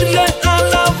exigirle a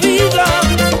la vida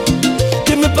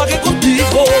que me pague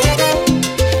contigo,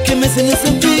 que me enseñe el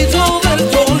sentido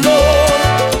del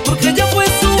dolor, porque ya fue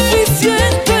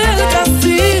suficiente el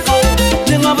castigo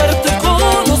de no haberte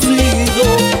conocido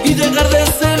y dejar de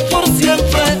ser por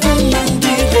siempre un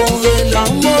mendigo del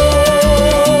amor.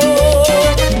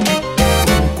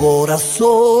 Un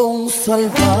corazón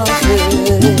salvaje.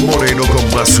 Un moreno con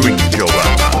más swing que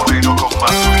Obama. Moreno con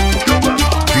más swing que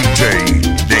Obama. DJ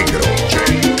Negro.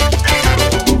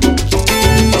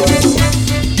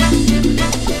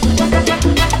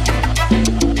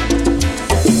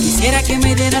 Quisiera que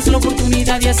me dieras la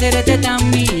oportunidad de hacerte tan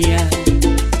mía,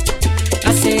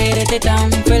 hacerte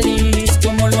tan feliz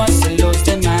como lo hacen los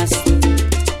demás,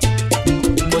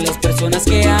 como las personas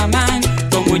que aman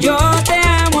como yo te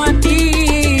amo a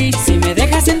ti. Si me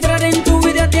dejas entrar en tu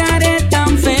vida te haré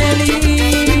tan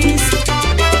feliz.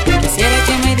 Quisiera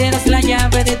que me dieras la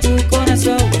llave de tu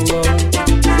corazón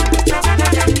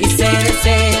y ser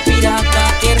ese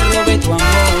pirata que robe tu amor.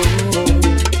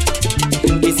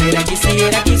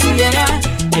 Quisiera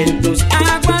en tus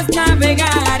aguas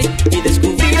navegar y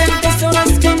descubrir el tesoro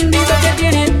escondido que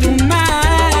tiene tu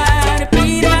mar.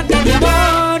 Pirata de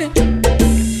amor,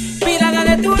 pirata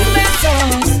de tus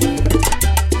besos,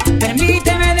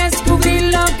 permíteme descubrir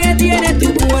lo que tiene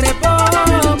tu cuerpo.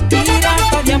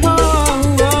 Pirata de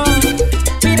amor,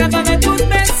 pirata de tus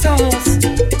besos,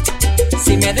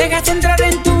 si me dejas entrar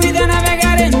en tu vida,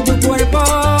 navegar en tu cuerpo.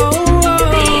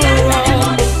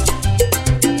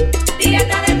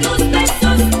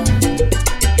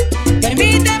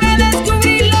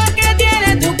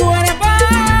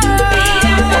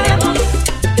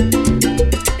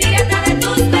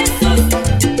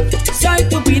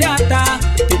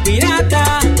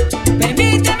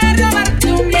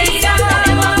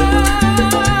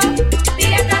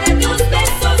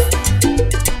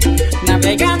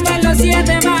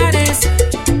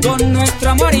 Con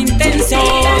nuestro amor intenso.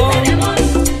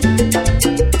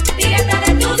 Pirata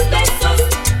de tus besos.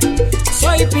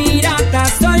 Soy pirata,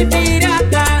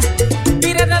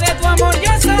 pirata de tu amor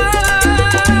yo soy.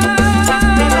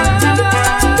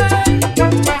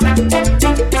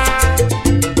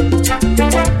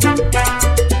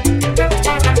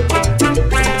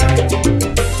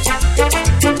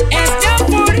 Es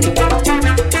amor,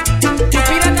 tu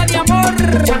pirata de amor.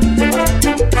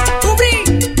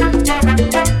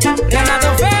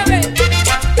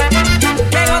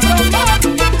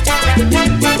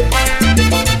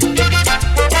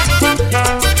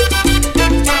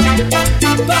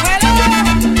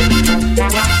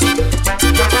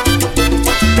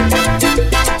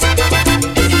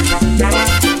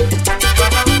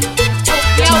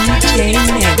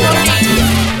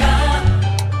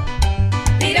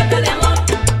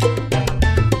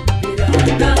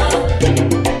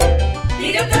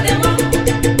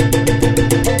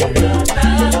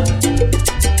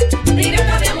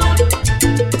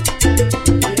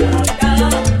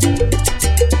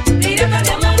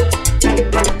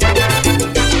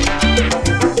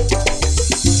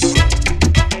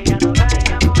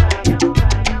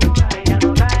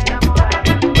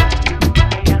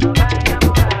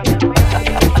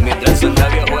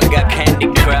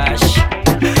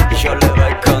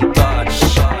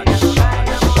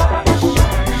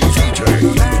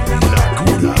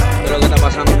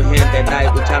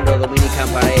 Dominican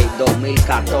Parade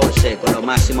 2014 con lo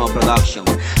máximo production,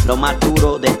 lo más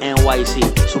duro de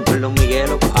NYC, Super Los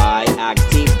Miguelos, I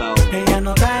activo. Ella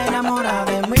no está enamorada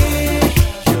de mí,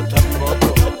 yo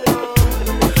tampoco,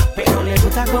 pero le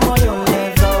gusta como yo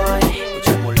le doy.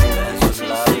 Mucha molina en sus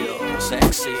labios,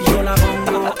 sexy. Yo la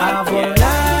pongo a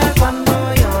volar cuando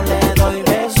yo le doy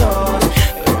besos,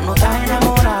 pero no está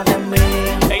enamorada de mí.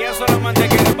 Ella solamente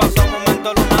quiere pasar un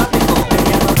momento lunático.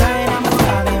 Ella no está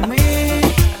enamorada de mí.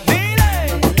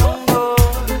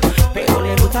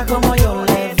 Como yo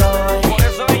le doy, por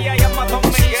eso ella llama a Don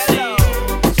Miguel.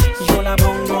 Yo la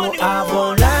pongo a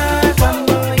volar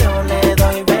cuando yo le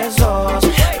doy besos,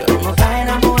 pero no está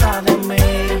enamorada de mí.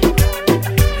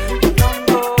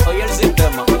 Oye el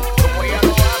sistema, como ella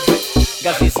lo hace,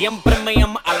 casi siempre me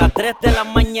llama a las 3 de la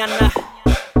mañana.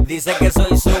 Dice que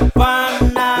soy su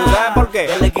pana. ¿Tú sabes por qué?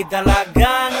 Que le quita las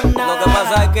ganas. Lo que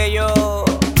pasa es que yo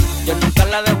nunca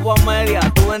la dejo a media.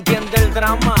 Tú entiendes el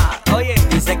drama. Oye,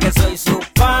 dice que soy su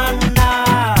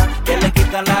pana, que le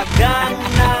quita las ganas.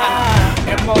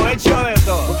 Hemos hecho de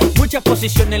todo, muchas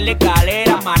posición en la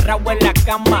escalera, amarrado en la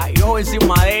cama, yo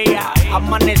encima de ella.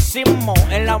 Amanecimos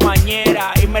en la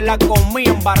bañera y me la comí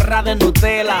en barra de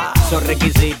Nutella. Son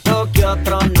requisitos que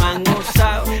otros no han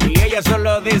usado y ella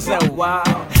solo dice wow.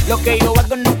 Lo que yo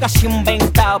hago nunca se ha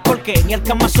inventado, porque ni el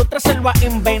Kama Sutra se lo ha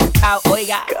inventado.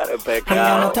 Oiga,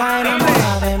 ella no está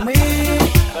enamorada de mí,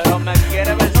 pero me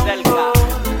quiere ver cerca.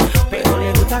 pero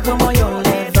le gusta como yo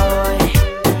le doy.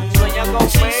 Sueña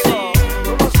conmigo,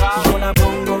 tú lo sabes. Yo la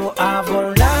pongo a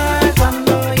volar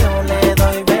cuando yo le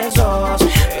doy besos,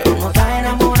 pero no está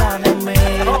enamorada de mí.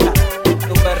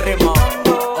 ¿Tú me rimas?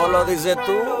 ¿O lo dices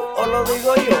tú o lo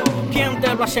digo yo? ¿Quién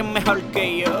te lo hace mejor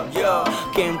que yo? Yo.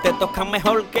 ¿Quién te toca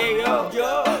mejor que yo?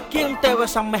 Yo. ¿Quién te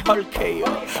besa mejor que yo?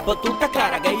 Pues tú te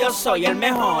aclaras que yo soy el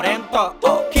mejor en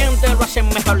todo. ¿Quién te lo hace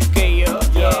mejor que yo?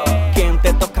 Yo. ¿Quién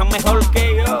te toca mejor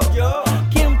que yo? Yo.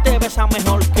 ¿Quién te besa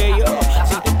mejor que yo?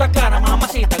 Si tú te aclaras,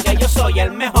 mamacita, que yo soy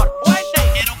el mejor.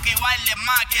 Quiero que baile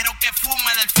más, quiero que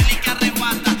fume del feeling que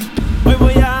arrebata. Hoy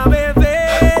voy a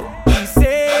beber y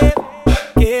sé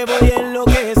que voy a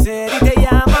enloquecer y te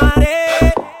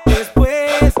llamaré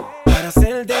después para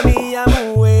hacerte mía,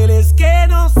 mujer. Es que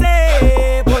no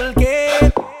sé por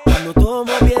qué cuando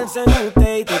tomo pienso en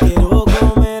usted y te quiero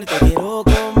comer, te quiero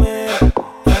comer.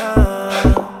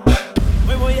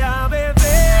 Hoy voy a beber.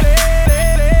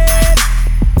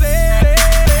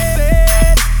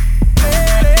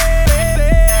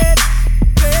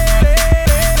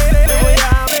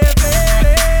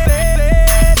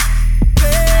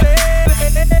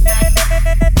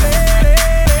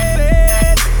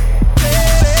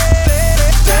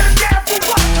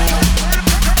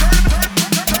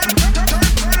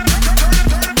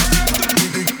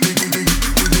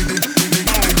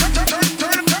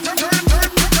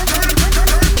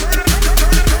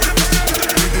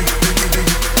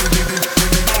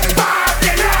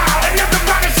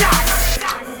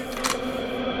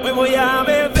 Hoy voy a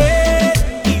beber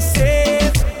y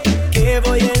sé que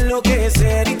voy a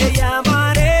enloquecer y te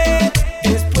llamaré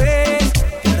después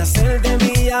para hacerte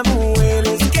mía, mujer.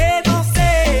 Es que no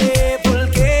sé por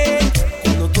qué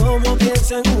cuando tomo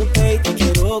pienso en usted y te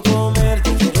quiero comer,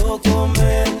 te quiero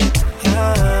comer.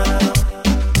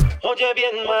 Oye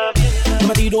bien, ma,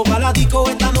 me tiro pa' la disco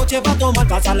esta noche pa' tomar,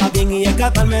 pasarla bien y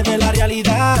escaparme de la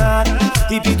realidad.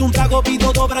 Y pido un trago,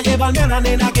 pido dos para llevarme a la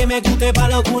nena que me guste pa'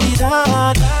 la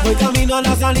oscuridad. Voy camino a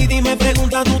la salida y me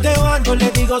preguntan ¿tú te vas? Yo le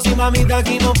digo sí, mamita,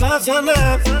 aquí no pasa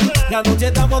nada. La noche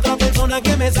está pa' otra persona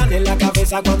que me sale en la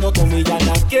cabeza cuando tomo y ya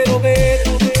la quiero ver.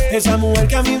 Esa mujer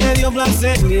que a mí me dio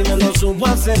placer y me lo supo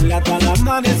hacer hasta el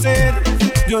amanecer.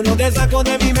 Yo no te saco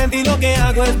de mi mente y lo que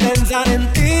hago es pensar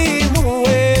en ti,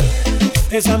 mujer.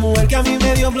 Esa mujer que a mí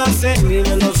me dio placer y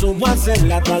me lo supo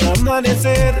hacer hasta el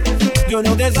amanecer. Yo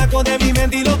no te saco de mi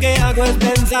mente y lo que hago es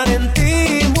pensar en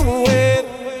ti, mujer.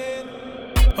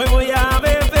 Hoy voy a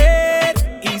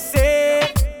beber y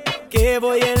sé que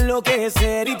voy a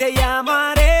enloquecer y te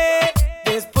llamaré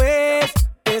después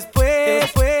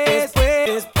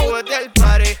del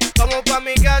party, vamos pa'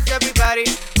 mi casa, everybody,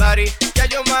 party. Ya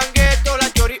yo mangué toda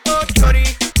la chori, oh chori.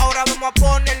 Ahora vamos a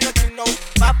ponerlo chino.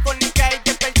 Va a ponica y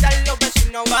despertar los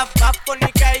vecinos. Va a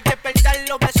ponica y despertar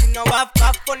los vecinos. Va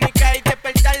a ponica y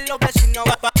despertar los vecinos.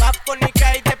 Va a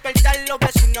ponica y despertar los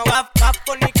vecinos. Va a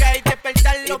ponica y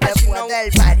despertar los vecinos. Después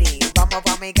del party, vamos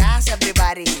pa' mi casa,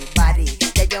 everybody, party.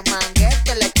 Ya yo mangué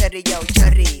toda la chori, yo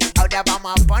chori. Ahora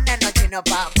vamos a ponernos chino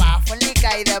pa'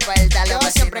 fornica y despertar los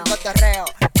vecinos. Siempre cotorreo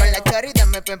con la chori de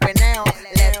mi pimpineo.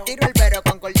 Le tiro el vero,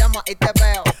 concordamos y te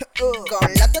veo.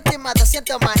 Con la autoestima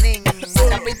 200 manín. Más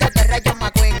rápido que Rayo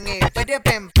McQueen y piri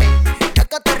pim pim. No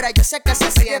cotorra, yo sé que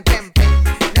se siente.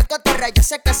 No cotorra, yo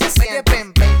sé que se siente.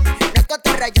 No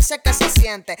cotorra, yo sé que se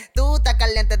siente. Tú estás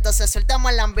caliente, entonces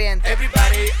soltamos el ambiente.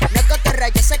 Everybody. No cotorra,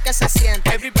 yo sé que se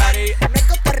siente. Everybody. No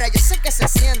cotorra, yo sé que se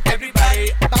siente.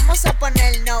 Everybody. Vamos a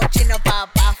ponernos chino pa'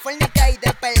 fornica y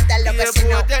despertar los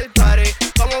vecinos. Después del party,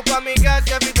 vamos pa' mi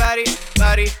casa, everybody,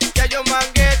 party. Ya yo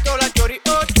mangué toda la chori,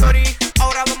 oh chori.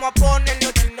 Ahora vamos a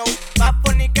ponerlo chino. Va a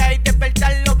ponica y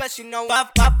despertar los vecinos.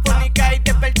 Va a ponica y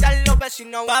despertar los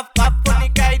vecinos. Va a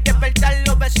ponica y despertar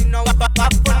los vecinos. Va a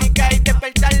ponica y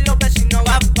despertar los vecinos.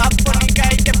 Va a ponica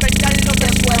y despertar los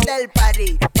vecinos. Después del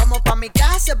party, vamos pa' mi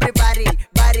casa, everybody,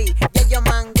 party. Ya yo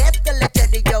mangué toda la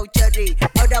chori, yo chori.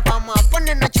 Ahora vamos a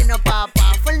ponernos chino pa'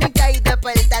 fornica y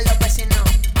despertar los vecinos.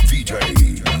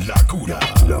 DJ La Cura,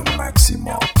 lo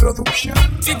máximo producción.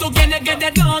 Si tú quieres que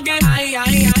te toquen, ay,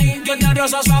 ay, ay, yo te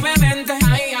rozo suavemente,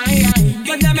 ay, ay, ay,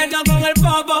 yo te meto con el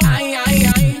popo, ay, ay,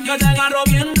 ay, yo te agarro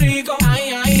bien rico,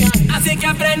 ay, ay, ay, así que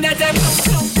apréndete,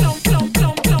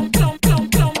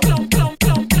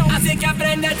 así que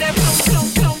apréndete,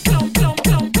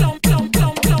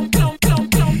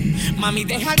 Mami,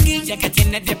 deja aquí, ya que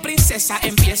tienes de princesa,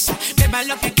 empieza. Beba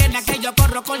lo que queda, que yo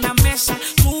corro con la mesa.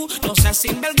 Tú no seas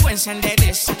sinvergüenza,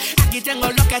 endereza. Aquí tengo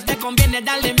lo que te conviene,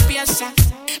 dale empieza.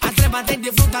 Atrévate y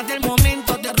disfruta del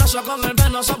momento. Te rozo con el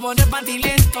venoso por el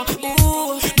pantilento.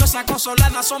 No seas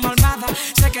consolada, son malvada.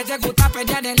 Sé que te gusta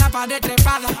pelear en la pared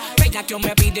trepada. Bella que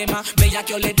me pide más, bella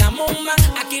que le damos más.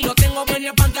 Aquí lo tengo en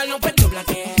el pantalón, pues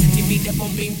doblate. Si pide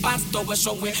pum pim pam, todo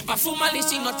eso es pa' fumar. Y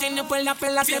si no tiene, pues la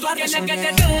pela se va a resolver. Que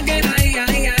te toque, ay,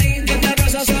 ay, ay. Yo te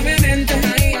rozo suavemente,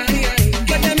 ay, ay, ay.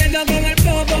 Yo te meto con el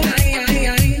popo, ay, ay,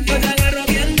 ay. Yo te agarro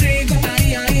bien rico,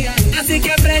 ay, ay, ay. Así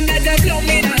que prende el flow,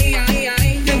 mira, ay, ay,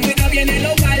 ay. Ten cuidado, viene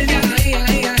los guardias, ay,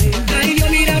 ay, ay. Ay, yo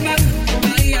mira pa',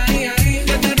 ay, ay, ay.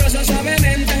 Yo te rozo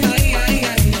suavemente, ay, ay,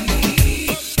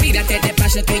 ay. Mírate de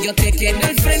paso que yo te quiero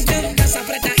al frente. Estás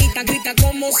apretadita, grita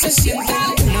como se siente.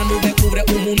 Una nube cubre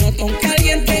un monotón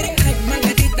caliente. Ay,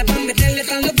 margarita pa' meterle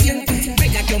tan los dientes.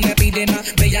 Bella que me pide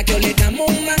más, bella que le damos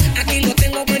más. Aquí lo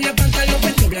tengo en el pantalón,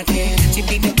 pues doblate. Si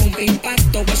pide pum pim pam,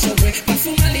 todo eso es pa'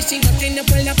 fumar. Y si no tiene,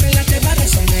 pues la pela te va a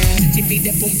resolver. Si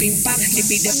pide pum pim pam, si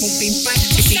pide pum pim pam,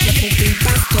 si pide pum pim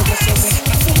pam, todo eso es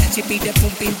pa' fumar. Si pide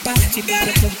pum pim pam, si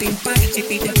pide pum pim pam, si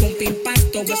pide pum pim pam,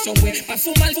 todo eso es pa'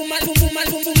 fumar, fumar, fumar,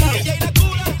 fumar.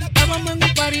 Estábamos en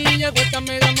un party y llegó esta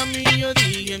mega mami y yo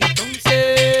dije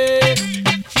entonces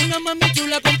una mami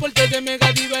chula con porte de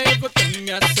mega diva y fue que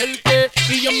me acerqué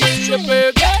y yo me le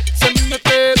pegué, se me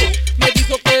pegó, me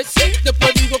dijo que sí,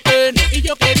 después dijo que no y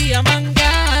yo quería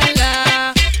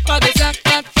mangarla pa'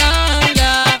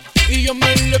 desacatarla y yo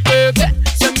me le pegué,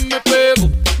 se me pegó,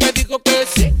 me dijo que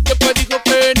sí, después dijo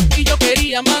que no y yo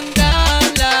quería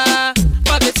mangarla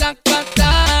pa'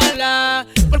 desacatarla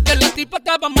porque la tipa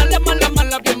estaba mala, mala,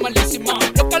 mala, bien malísima.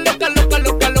 Loca, loca, loca,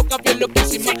 loca, loca, bien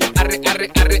loquísima. Arre, arre,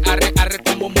 arre, arre, arre,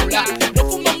 como mula.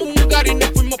 Nos fumamos un gari y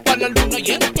nos fuimos pa' la luna.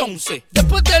 Y entonces,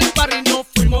 después del party nos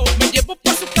fuimos. Me llevó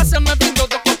pa' su casa, me brindó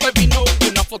 2 copas de vino. Y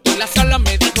una foto en la sala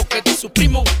me dijo que de su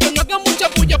primo. Que no haga mucha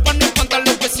bulla pa' no espantar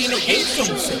los vecinos. Y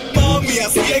entonces, mami,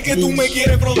 así es que tú me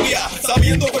quieres frontear.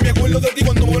 Sabiendo que me acuerdo de ti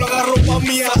cuando me lo agarro pa'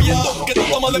 mí. Sabiendo que tu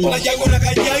mamá de por allá con la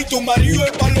calle y tu marido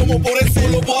es palomo, por eso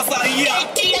lo pasaría.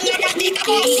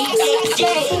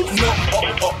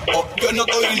 No, yo no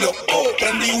estoy loco.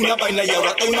 Prendí una vaina y ahora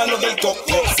estoy malo del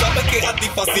coco. Sabes que es a ti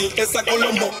fácil, te saco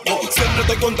los mocos. Siempre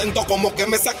estoy contento como que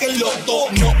me saque el loto.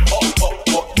 No,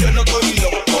 yo no estoy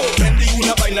loco. Prendí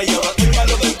una vaina y ahora estoy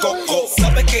malo del coco.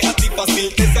 Sabes que es a ti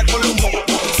fácil, te saco los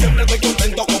mocos. Siempre estoy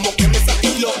contento como que me saque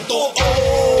el loto.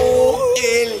 Oh,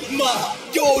 el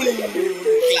mayor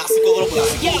clásico de los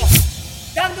clásicos.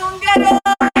 Dando un garo.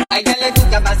 A ella le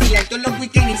gusta vacilar todos los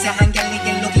weekends y se janguean y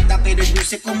quien lo quita, pero es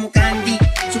dulce como candy.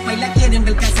 Su país la quieren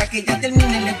ver casa que ya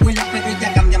termina en la escuela, pero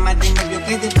ella cambia más de novio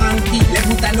que de funky. Le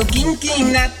gusta lo kinky,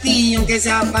 nasty, aunque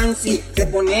sea fancy. Se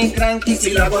pone cranky si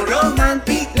lo hago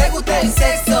romantic. Le gusta el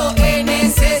sexo en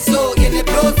exceso y en el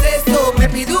proceso me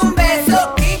pide un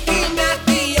beso. Kinky,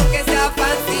 nasty, aunque sea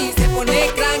fancy. Se pone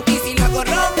cranky si lo hago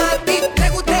romantic. Le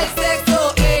gusta el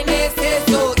sexo en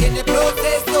exceso y en el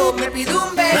proceso me pide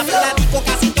un beso.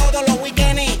 Casi todos los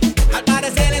weekends. Al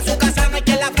parecer en su casa no hay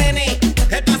quien la frene.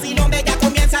 El vacilón de ella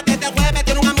comienza desde el jueves.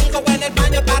 Tiene un amigo en el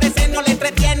baño, al parecer no le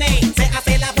entretiene. Se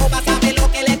hace la boba, sabe lo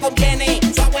que le conviene.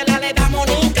 Su abuela le da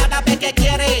money cada vez que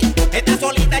quiere. Está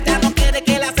solita, ya no quiere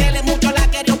que la cele. Mucho la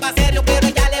quiere un pa' serio, pero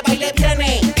ella le va y le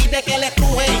viene. Pide que le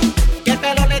estrujen, que el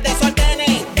pelo le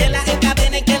desordene, que la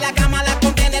encadene, que la cama la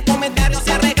condene. Comentarios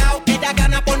se ha regado, que ella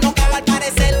gana por no cago. Al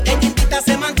parecer ella intenta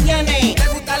se mantiene. Le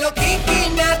gusta lo kinky,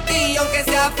 nasty, aunque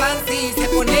sea fancy. Se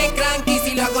pone cranky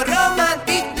si lo hago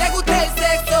romantic. Le gusta el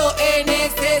sexo en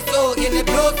exceso y en el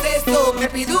proceso me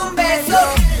pide un beso.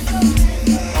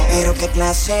 Pero qué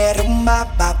clase de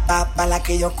rumba, pa la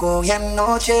que yo cogí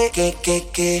anoche.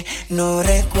 Que no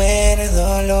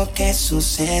recuerdo lo que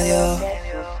sucedió.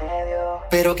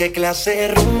 Pero qué clase de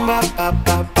rumba,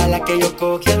 pa la que yo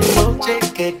cogí anoche.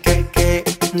 Que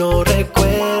no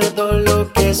recuerdo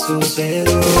lo que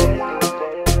sucedió.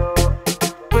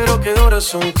 Pero qué horas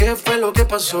son, qué fue lo que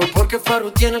pasó. Porque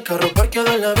Faru tiene el carro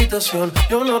parqueado en la habitación.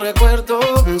 Yo no recuerdo,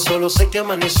 solo sé que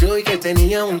amaneció y que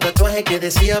tenía un tatuaje que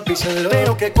decía písenlo.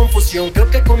 Pero qué confusión, creo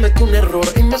que cometí un error.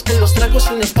 Y mezclé los tragos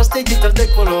y unas pastillitas de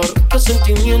color. Qué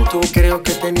sentimiento, creo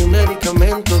que tenía un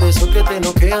medicamento de esos que te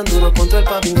noquean duro contra el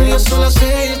pavimento. Ya son las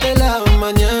 6 de la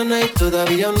mañana y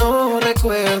todavía no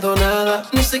recuerdo nada.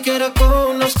 Ni siquiera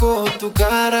conozco tu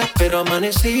cara, pero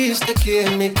amaneciste aquí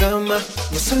en mi cama.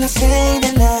 Ya son las 6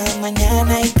 de la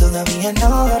mañana y todavía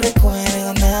no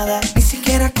recuerdo nada. Ni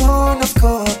siquiera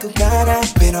conozco tu cara,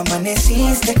 pero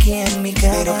amaneciste aquí en mi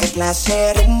cama. Pero qué clase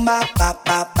de rumba,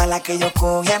 pa la que yo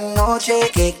cogí anoche.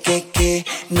 Que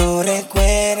no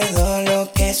recuerdo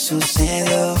lo que sucedió.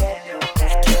 sucedió.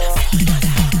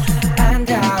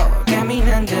 Andao,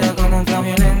 caminando con un flow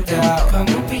violento, con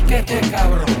un piquete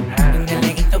cabrón. Donde el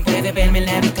neguito puede verme el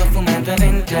hábito fumando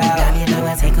adentro. Nadie lo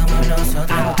hace como nosotros.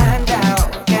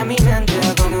 Andao, caminando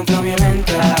con un flow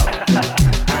violento.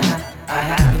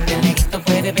 Donde el neguito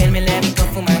puede verme el hábito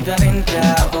fumando adentro.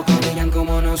 Poco brillan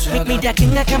como nosotros. Mira que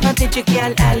en la cama te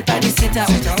chequean al parecito.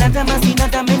 Nada más y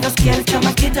nada menos que el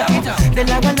chamaquito.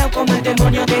 Del agua al lado como el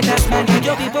demonio de Tasmania.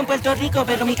 Yo vivo en Puerto Rico,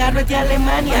 pero mi carro es de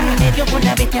Alemania. En mi medio por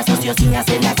la bestia socio sin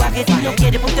hacer aguaje. Si no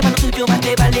quiere, ponte mano tuyo, más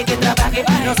te vale que trabaje.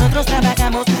 Nosotros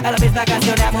trabajamos, a la vez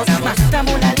vacacionamos.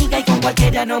 Matamos la liga y con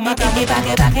cualquiera nos matamos. Y para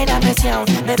que baje la presión,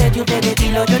 me de un de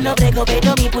kilo. Yo lo brego,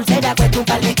 pero mi pulsera cuesta un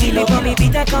par de kilos. Vivo mi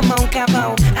vida como un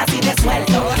capón, así de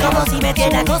suelto. Como si me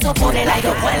diera gozo por el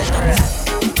aeropuerto.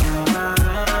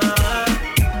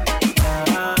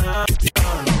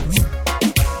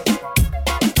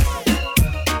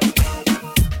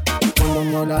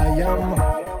 No la llamo,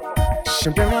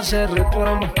 siempre me hace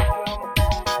reclamo.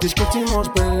 Discutimos,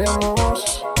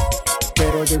 peleamos,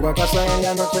 pero llego a casa en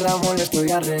la noche, la molesto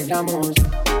y arreglamos.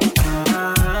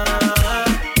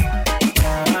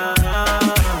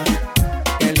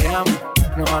 Peleamos,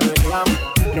 nos arreglamos,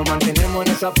 nos mantenemos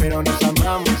en esa, pero nos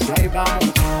amamos y ahí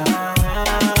vamos.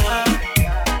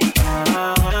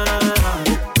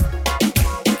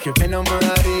 Qué pena me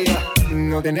daría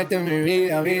no tenerte en mi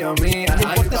vida, vida mía. No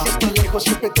importa si estoy lejos,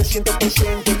 siempre te siento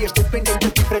presente y estoy pendiente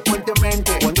de ti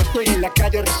frecuentemente. Cuando estoy en la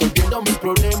calle resolviendo mis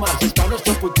problemas, está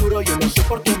nuestro futuro, yo no sé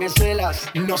por qué me celas.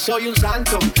 No soy un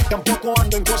santo, tampoco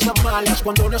ando en cosas malas.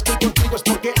 Cuando no estoy contigo es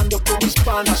porque ando con mis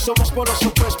panas. Somos polos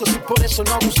opuestos y por eso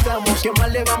nos gustamos. ¿Qué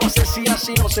más le vamos a hacer si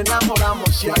así nos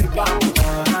enamoramos? Y ahí vamos.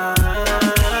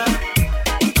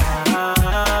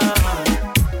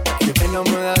 Qué pena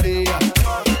me daría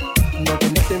no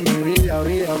tenerte en mi vida,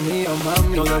 vida mía,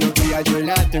 mami. Todos los días yo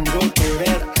la tengo que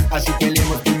ver, así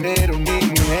peleemos primero, mi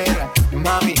mujer.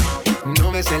 Mami,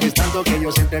 no me celes tanto que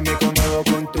yo siempre me conmuevo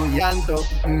con tu llanto.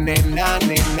 Nena,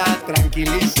 nena,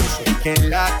 tranquilícese, que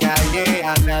en la calle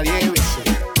a nadie bese.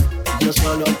 Yo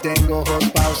solo tengo ojos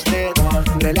pa' usted.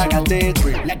 Relájate,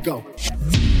 let's go.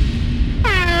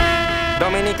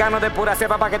 Dominicano de pura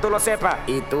cepa pa' que tú lo sepas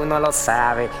y tú no lo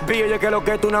sabes. Brillo yo que lo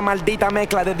que es una maldita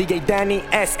mezcla de DJ Danny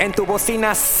es en tu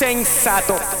bocina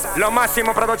sensato. Lo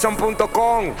máximo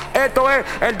production.com. Esto es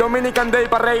el Dominican Day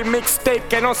Parade Mixtape,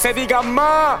 que no se diga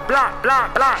más. Bla,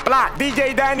 bla, bla, bla.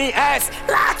 DJ Danny es.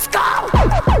 Let's go.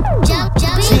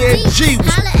 TNG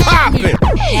was poppin'.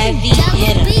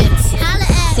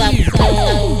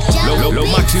 Lo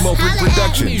máximo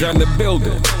productions on the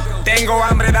building. Tengo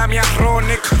hambre, dame arroz,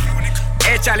 Nick.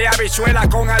 Échale habichuela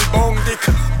con albondic.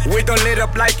 We don't lit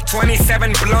up like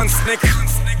 27 blunts, Nick.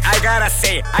 I gotta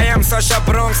say, I am such a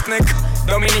Bronx, Nick.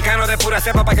 Dominicano de pura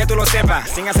cepa pa' que tú lo sepas.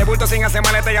 Sin hacer bulto, sin hacer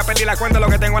maleta, ya perdí la cuenta de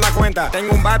lo que tengo en la cuenta.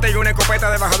 Tengo un bate y una escopeta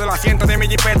debajo de los asientos de mi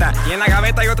jipeta. Y en la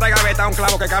gaveta hay otra gaveta, un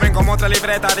clavo que caben como otra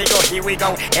libreta. Digo, here we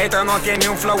go. Esto no tiene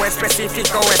un flow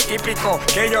específico, es típico.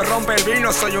 Que yo rompe el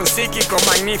vino, soy un psíquico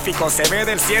magnífico. Se ve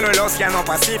del cielo el océano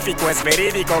Pacífico. Es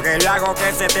verídico que yo hago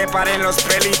que se te paren los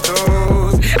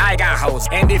pelitos. I got hoes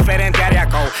en diferente área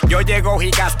code. Yo llego,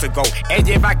 he got to go. Ella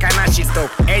lleva Kanashi stove.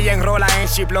 Ella enrola and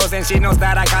she blows and she knows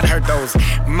that I got her dose.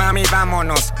 Mami,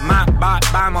 vámonos,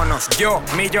 vámonos. Yo,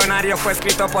 millonario, fue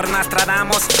escrito por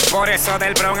Nostradamus. Por eso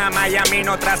del Bronx a Miami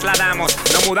nos trasladamos.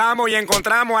 Nos mudamos y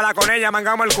encontramos a la con ella,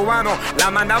 mangamos el cubano.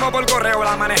 La mandamos por correo,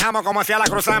 la manejamos como si la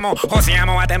cruzamos.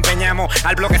 Joseamos, te empeñamos,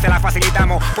 al bloque se la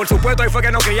facilitamos. Por supuesto, ahí fue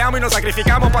que nos criamos y nos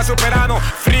sacrificamos para superarnos.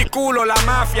 Free culo, la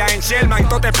mafia en Sherman,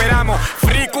 todo te esperamos.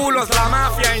 Free culos, la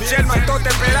mafia en Sherman, todo te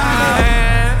esperamos.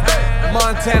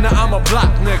 Montana, I'm a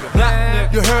block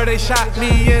nigga. You heard they shot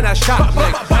me and I shot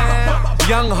nigga.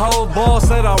 Young hoe boss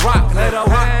at a rock nigga.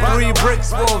 3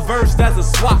 bricks for a verse, that's a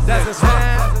swap nigga.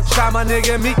 Shot my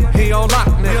nigga Meek, he on lock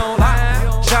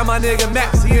nigga. Shot my nigga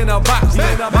Max, he in a box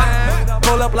nigga.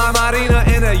 Pull up La Marina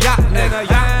in a yacht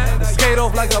nigga. Skate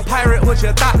off like a pirate with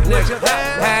your thought nigga.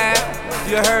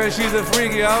 You heard she's a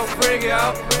freaky hoe.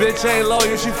 Bitch ain't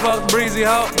loyal, she fuck breezy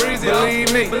hoe.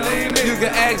 Believe me, you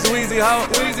can ask Weezy hoe.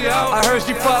 I heard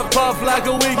she fuck Puff like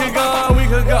a week ago.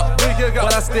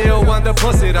 But I still want the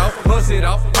pussy though.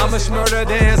 I'ma smurder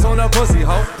dance on a pussy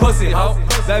hoe.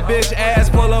 That bitch ass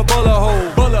full of bullet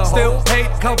hole. Still paid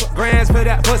couple grands for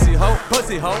that pussy hoe.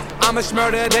 I'ma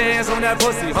smurder dance on that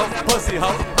pussy hoe.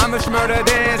 I'ma smurder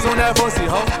dance on that pussy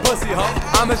hoe.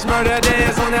 I'ma smurder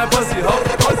dance on that pussy hoe.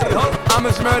 I'ma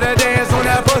smurder dance on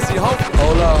that pussy hoe.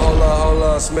 Hold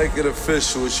up, let's make it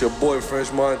official. It's your boy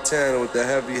French Montana with the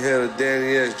heavy head of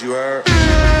Danny S. You heard?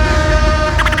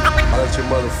 I let your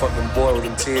motherfucking boy with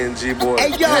them TNG boys. Hey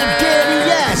yo,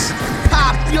 Danny S.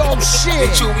 Pop Yo, shit.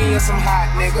 They chew me in some hot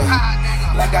nigga.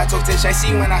 Like I told Tish, I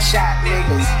see when I shot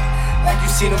niggas. Like you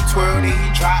see them twirl, then he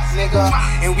drop, nigga.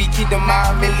 And we keep the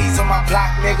mild millies on my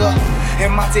block, nigga.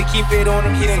 And Monte keep it on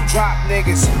him, he done drop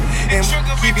niggas. And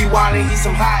he be wildin', he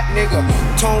some hot nigga.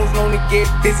 Tones known to get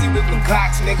busy with them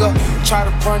Glocks, nigga. Try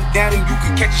to run down and you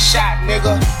can catch a shot,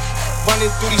 nigga.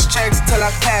 Running through these checks till I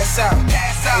pass out.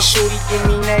 And shorty give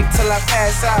me neck till I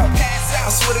pass out. I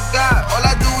swear to God, all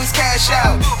I do is cash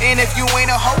out. And if you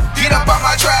ain't a hoe, get up on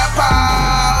my trap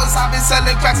house. I've been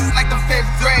selling cracks since like the 5th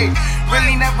grade.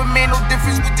 Really never made no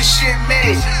difference with the shit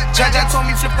made. Jaja told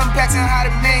me flip them packs and how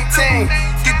to maintain.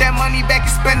 Get that money back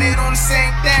and spend it on the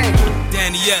same thing.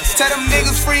 Danny, yes. Tell them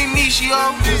niggas free Nishi,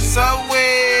 yo.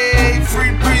 Subway,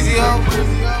 free Breezy, yo.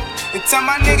 And tell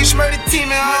my niggas murder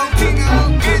team, ho.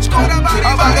 Bitch, what about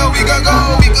that we could go.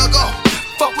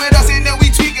 Fuck with us and then we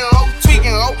tweaking, ho.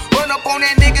 Run up on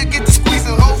that nigga, get the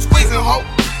squeezing, ho.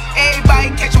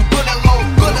 Everybody catch a bullet, ho.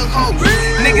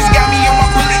 Niggas got me on my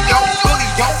bullet, yo.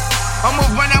 I'ma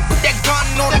run out, put that gun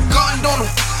on him.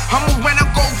 I'ma run out,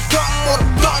 go dumb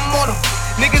on him.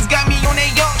 Niggas got me on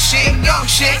that young shit.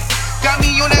 Got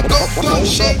me on that go dumb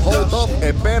shit. Hold up,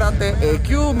 espérate,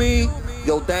 excuse me.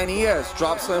 Yo, Danny S,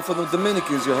 drop something for the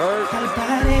Dominicans, you heard? Tal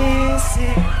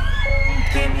parece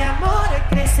que mi amor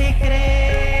crece,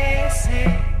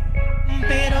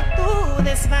 pero tú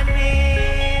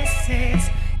desvaneces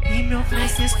y me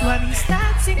ofreces tu amistad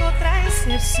sin otra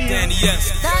excepción. Danny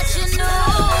S. Se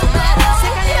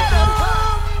calienta un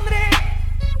hombre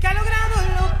que ha logrado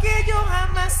lo que yo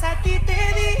jamás a ti te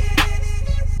di.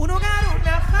 Un hogar,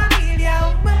 una familia,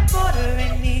 un buen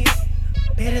porvenir.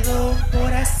 Perdón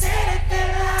por hacerte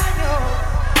daño.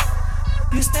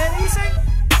 Y ustedes dicen,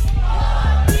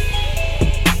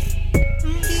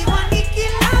 vivo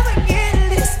aniquilado en el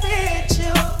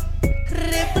despecho,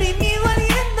 reprimido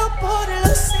ardiendo por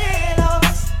los celos.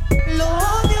 Lo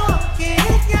odio aunque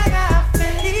él te haga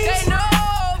feliz. They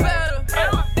know better.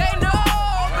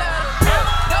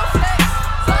 Don't flex.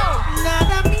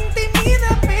 Nada me intimida,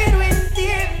 pero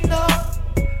entiendo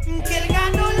que él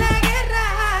ganó la guerra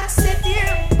hace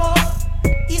tiempo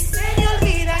y se me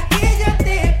olvida que ya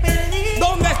te perdí.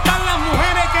 ¿Dónde están las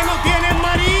mujeres que no tienen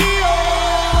marido?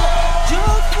 Yo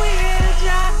fui el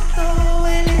llanto,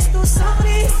 él es tu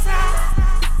sonrisa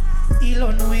y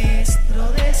lo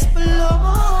nuestro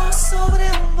desplomó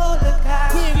sobre un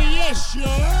volcán.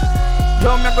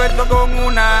 Yo me acuerdo con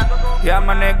una, y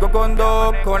amanezco con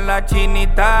dos, con la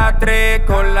chinita 3,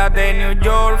 con la de New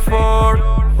York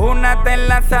 4. Una está en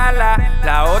la sala,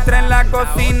 la otra en la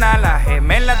cocina. Las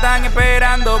gemelas están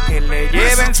esperando que le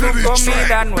lleven su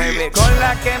comida. 9 con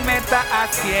la que me está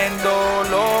haciendo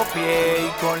los pies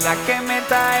y con la que me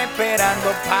está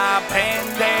esperando pa'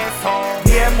 aprender. Son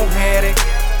 10 mujeres,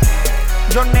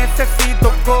 yo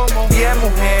necesito como 10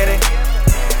 mujeres.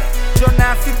 Yo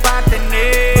nací pa'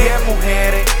 tener 10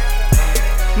 mujeres.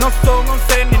 No son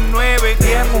 11 ni 9,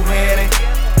 10 mujeres.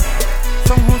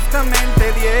 Son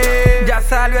justamente 10. Ya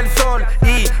salió el sol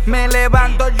y me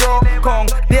levanto yo con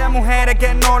 10 mujeres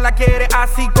que no la quieren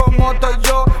así como estoy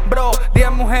yo. Bro,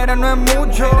 10 mujeres no es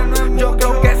mucho. Yo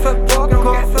creo que eso es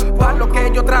poco. Para lo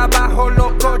que yo trabajo,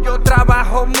 loco, yo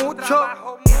trabajo mucho.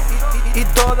 Y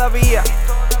todavía,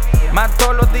 más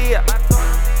todos los días.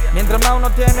 Mientras más uno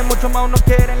tiene, mucho más uno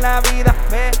quiere en la vida.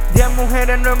 10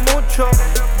 mujeres no es mucho,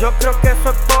 yo creo que eso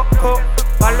es poco.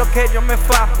 Para lo que yo me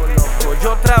fajo, loco,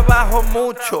 yo trabajo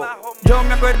mucho. Yo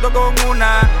me acuerdo con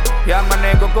una, y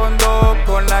amanezco con dos,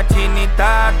 con la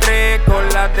chinita 3, con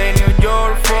la de New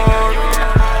York 4.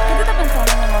 ¿Qué tú estás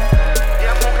pensando, mi amor?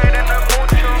 10 mujeres no es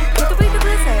mucho. ¿Qué tú pediste tu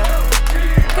deseo?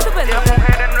 ¿Qué tú pediste? 10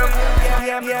 mujeres no es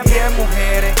mucho. 10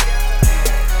 mujeres.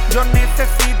 Yo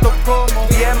necesito como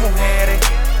 10 mujeres.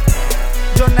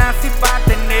 Yo nací pa'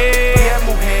 tener 10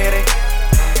 mujeres.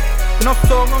 No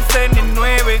son 11 ni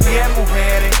 9, 10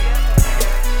 mujeres.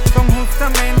 Son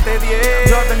justamente 10.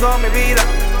 Yo tengo mi vida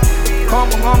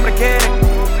como un hombre quiere.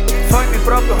 Soy mi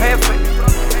propio jefe.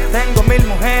 Tengo 1000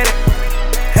 mujeres.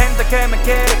 Gente que me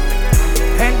quiere,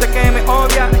 gente que me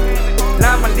odia.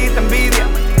 La maldita envidia.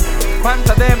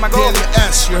 Cuánta demagogia.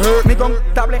 Mi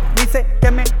contable dice que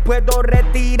me puedo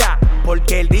retirar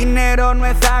porque el dinero no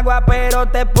es agua, pero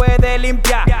te puede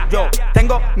limpiar. Yo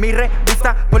tengo mi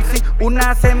revista por si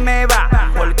una se me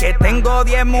va, porque tengo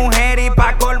 10 mujeres y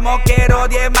pa' colmo quiero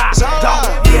 10 más.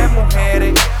 Yo, 10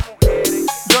 mujeres.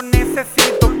 Yo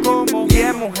necesito como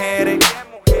 10 mujeres.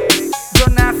 Yo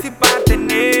nací pa'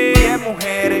 tener 10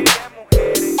 mujeres.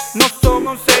 No son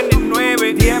 11 ni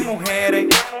 9, 10 mujeres.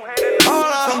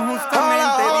 Son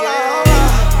justamente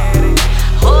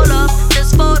 10. Hold up,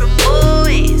 just for the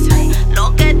boys.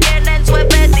 Lo que tienen su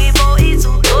efectivo y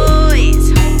sus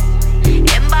toys.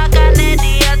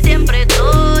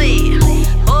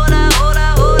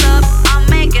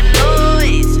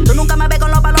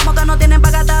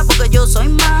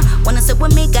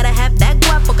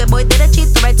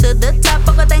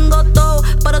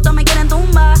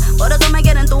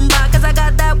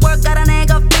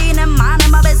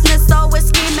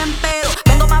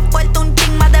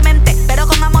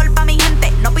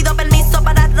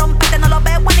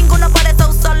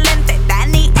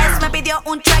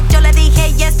 pidió un track, yo le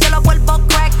dije yes, yo lo vuelvo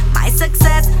crack. My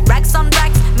success, racks on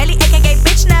racks. Melly aka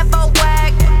bitch never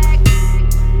whack.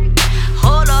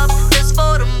 Hold up, this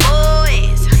for them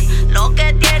boys. Lo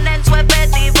que tienen su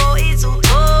efectivo y sus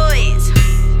toys.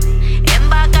 En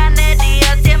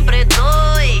bacanería siempre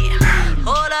estoy.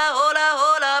 Hold up, hold up,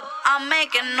 hold up, I'm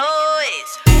making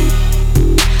noise.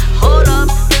 Hold up,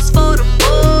 this for them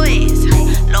boys.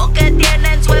 Lo que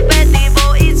tienen su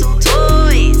efectivo y sus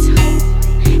toys.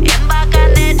 En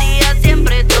bacanería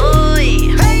siempre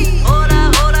estoy. Hold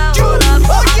up, hold up, hold up, I'm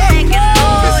making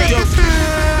noise.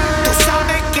 Tú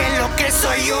sabes que lo que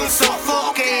soy un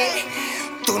sofoque.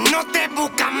 Tú no te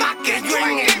buscas más que yo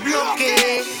en el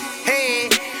bloque.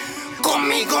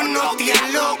 Conmigo no te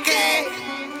aloques,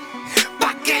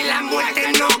 pa' que la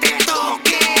muerte no te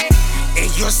toque.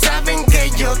 Ellos saben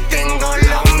que yo tengo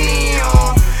lo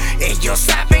mío. Ellos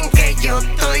saben que yo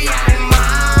estoy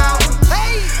armado.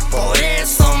 Por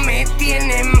eso me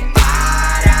tienen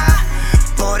para.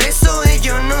 Por eso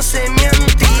ellos no se me han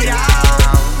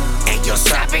tirado. Ellos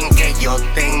saben que yo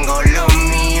tengo lo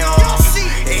mío.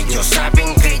 Ellos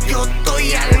saben que yo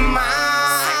estoy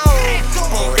armado.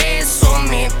 Por eso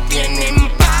me tienen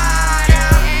para.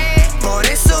 Por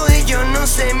eso ellos no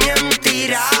se me han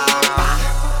tirado.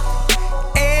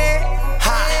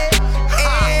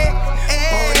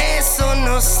 Por eso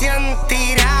no se han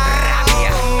tirado.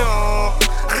 Rabia, no.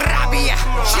 Rabia,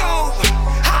 yo.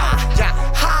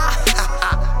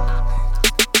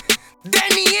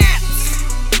 Danny S.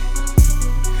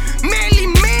 Melly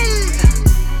Mel.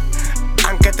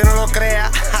 Aunque tú no lo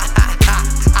creas.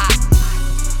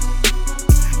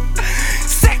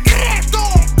 Secreto.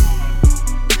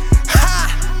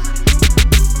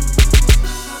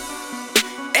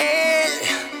 El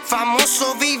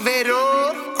famoso vivero.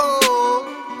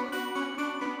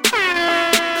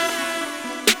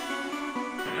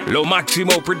 Lo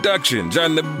Maximo Productions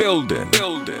on the building.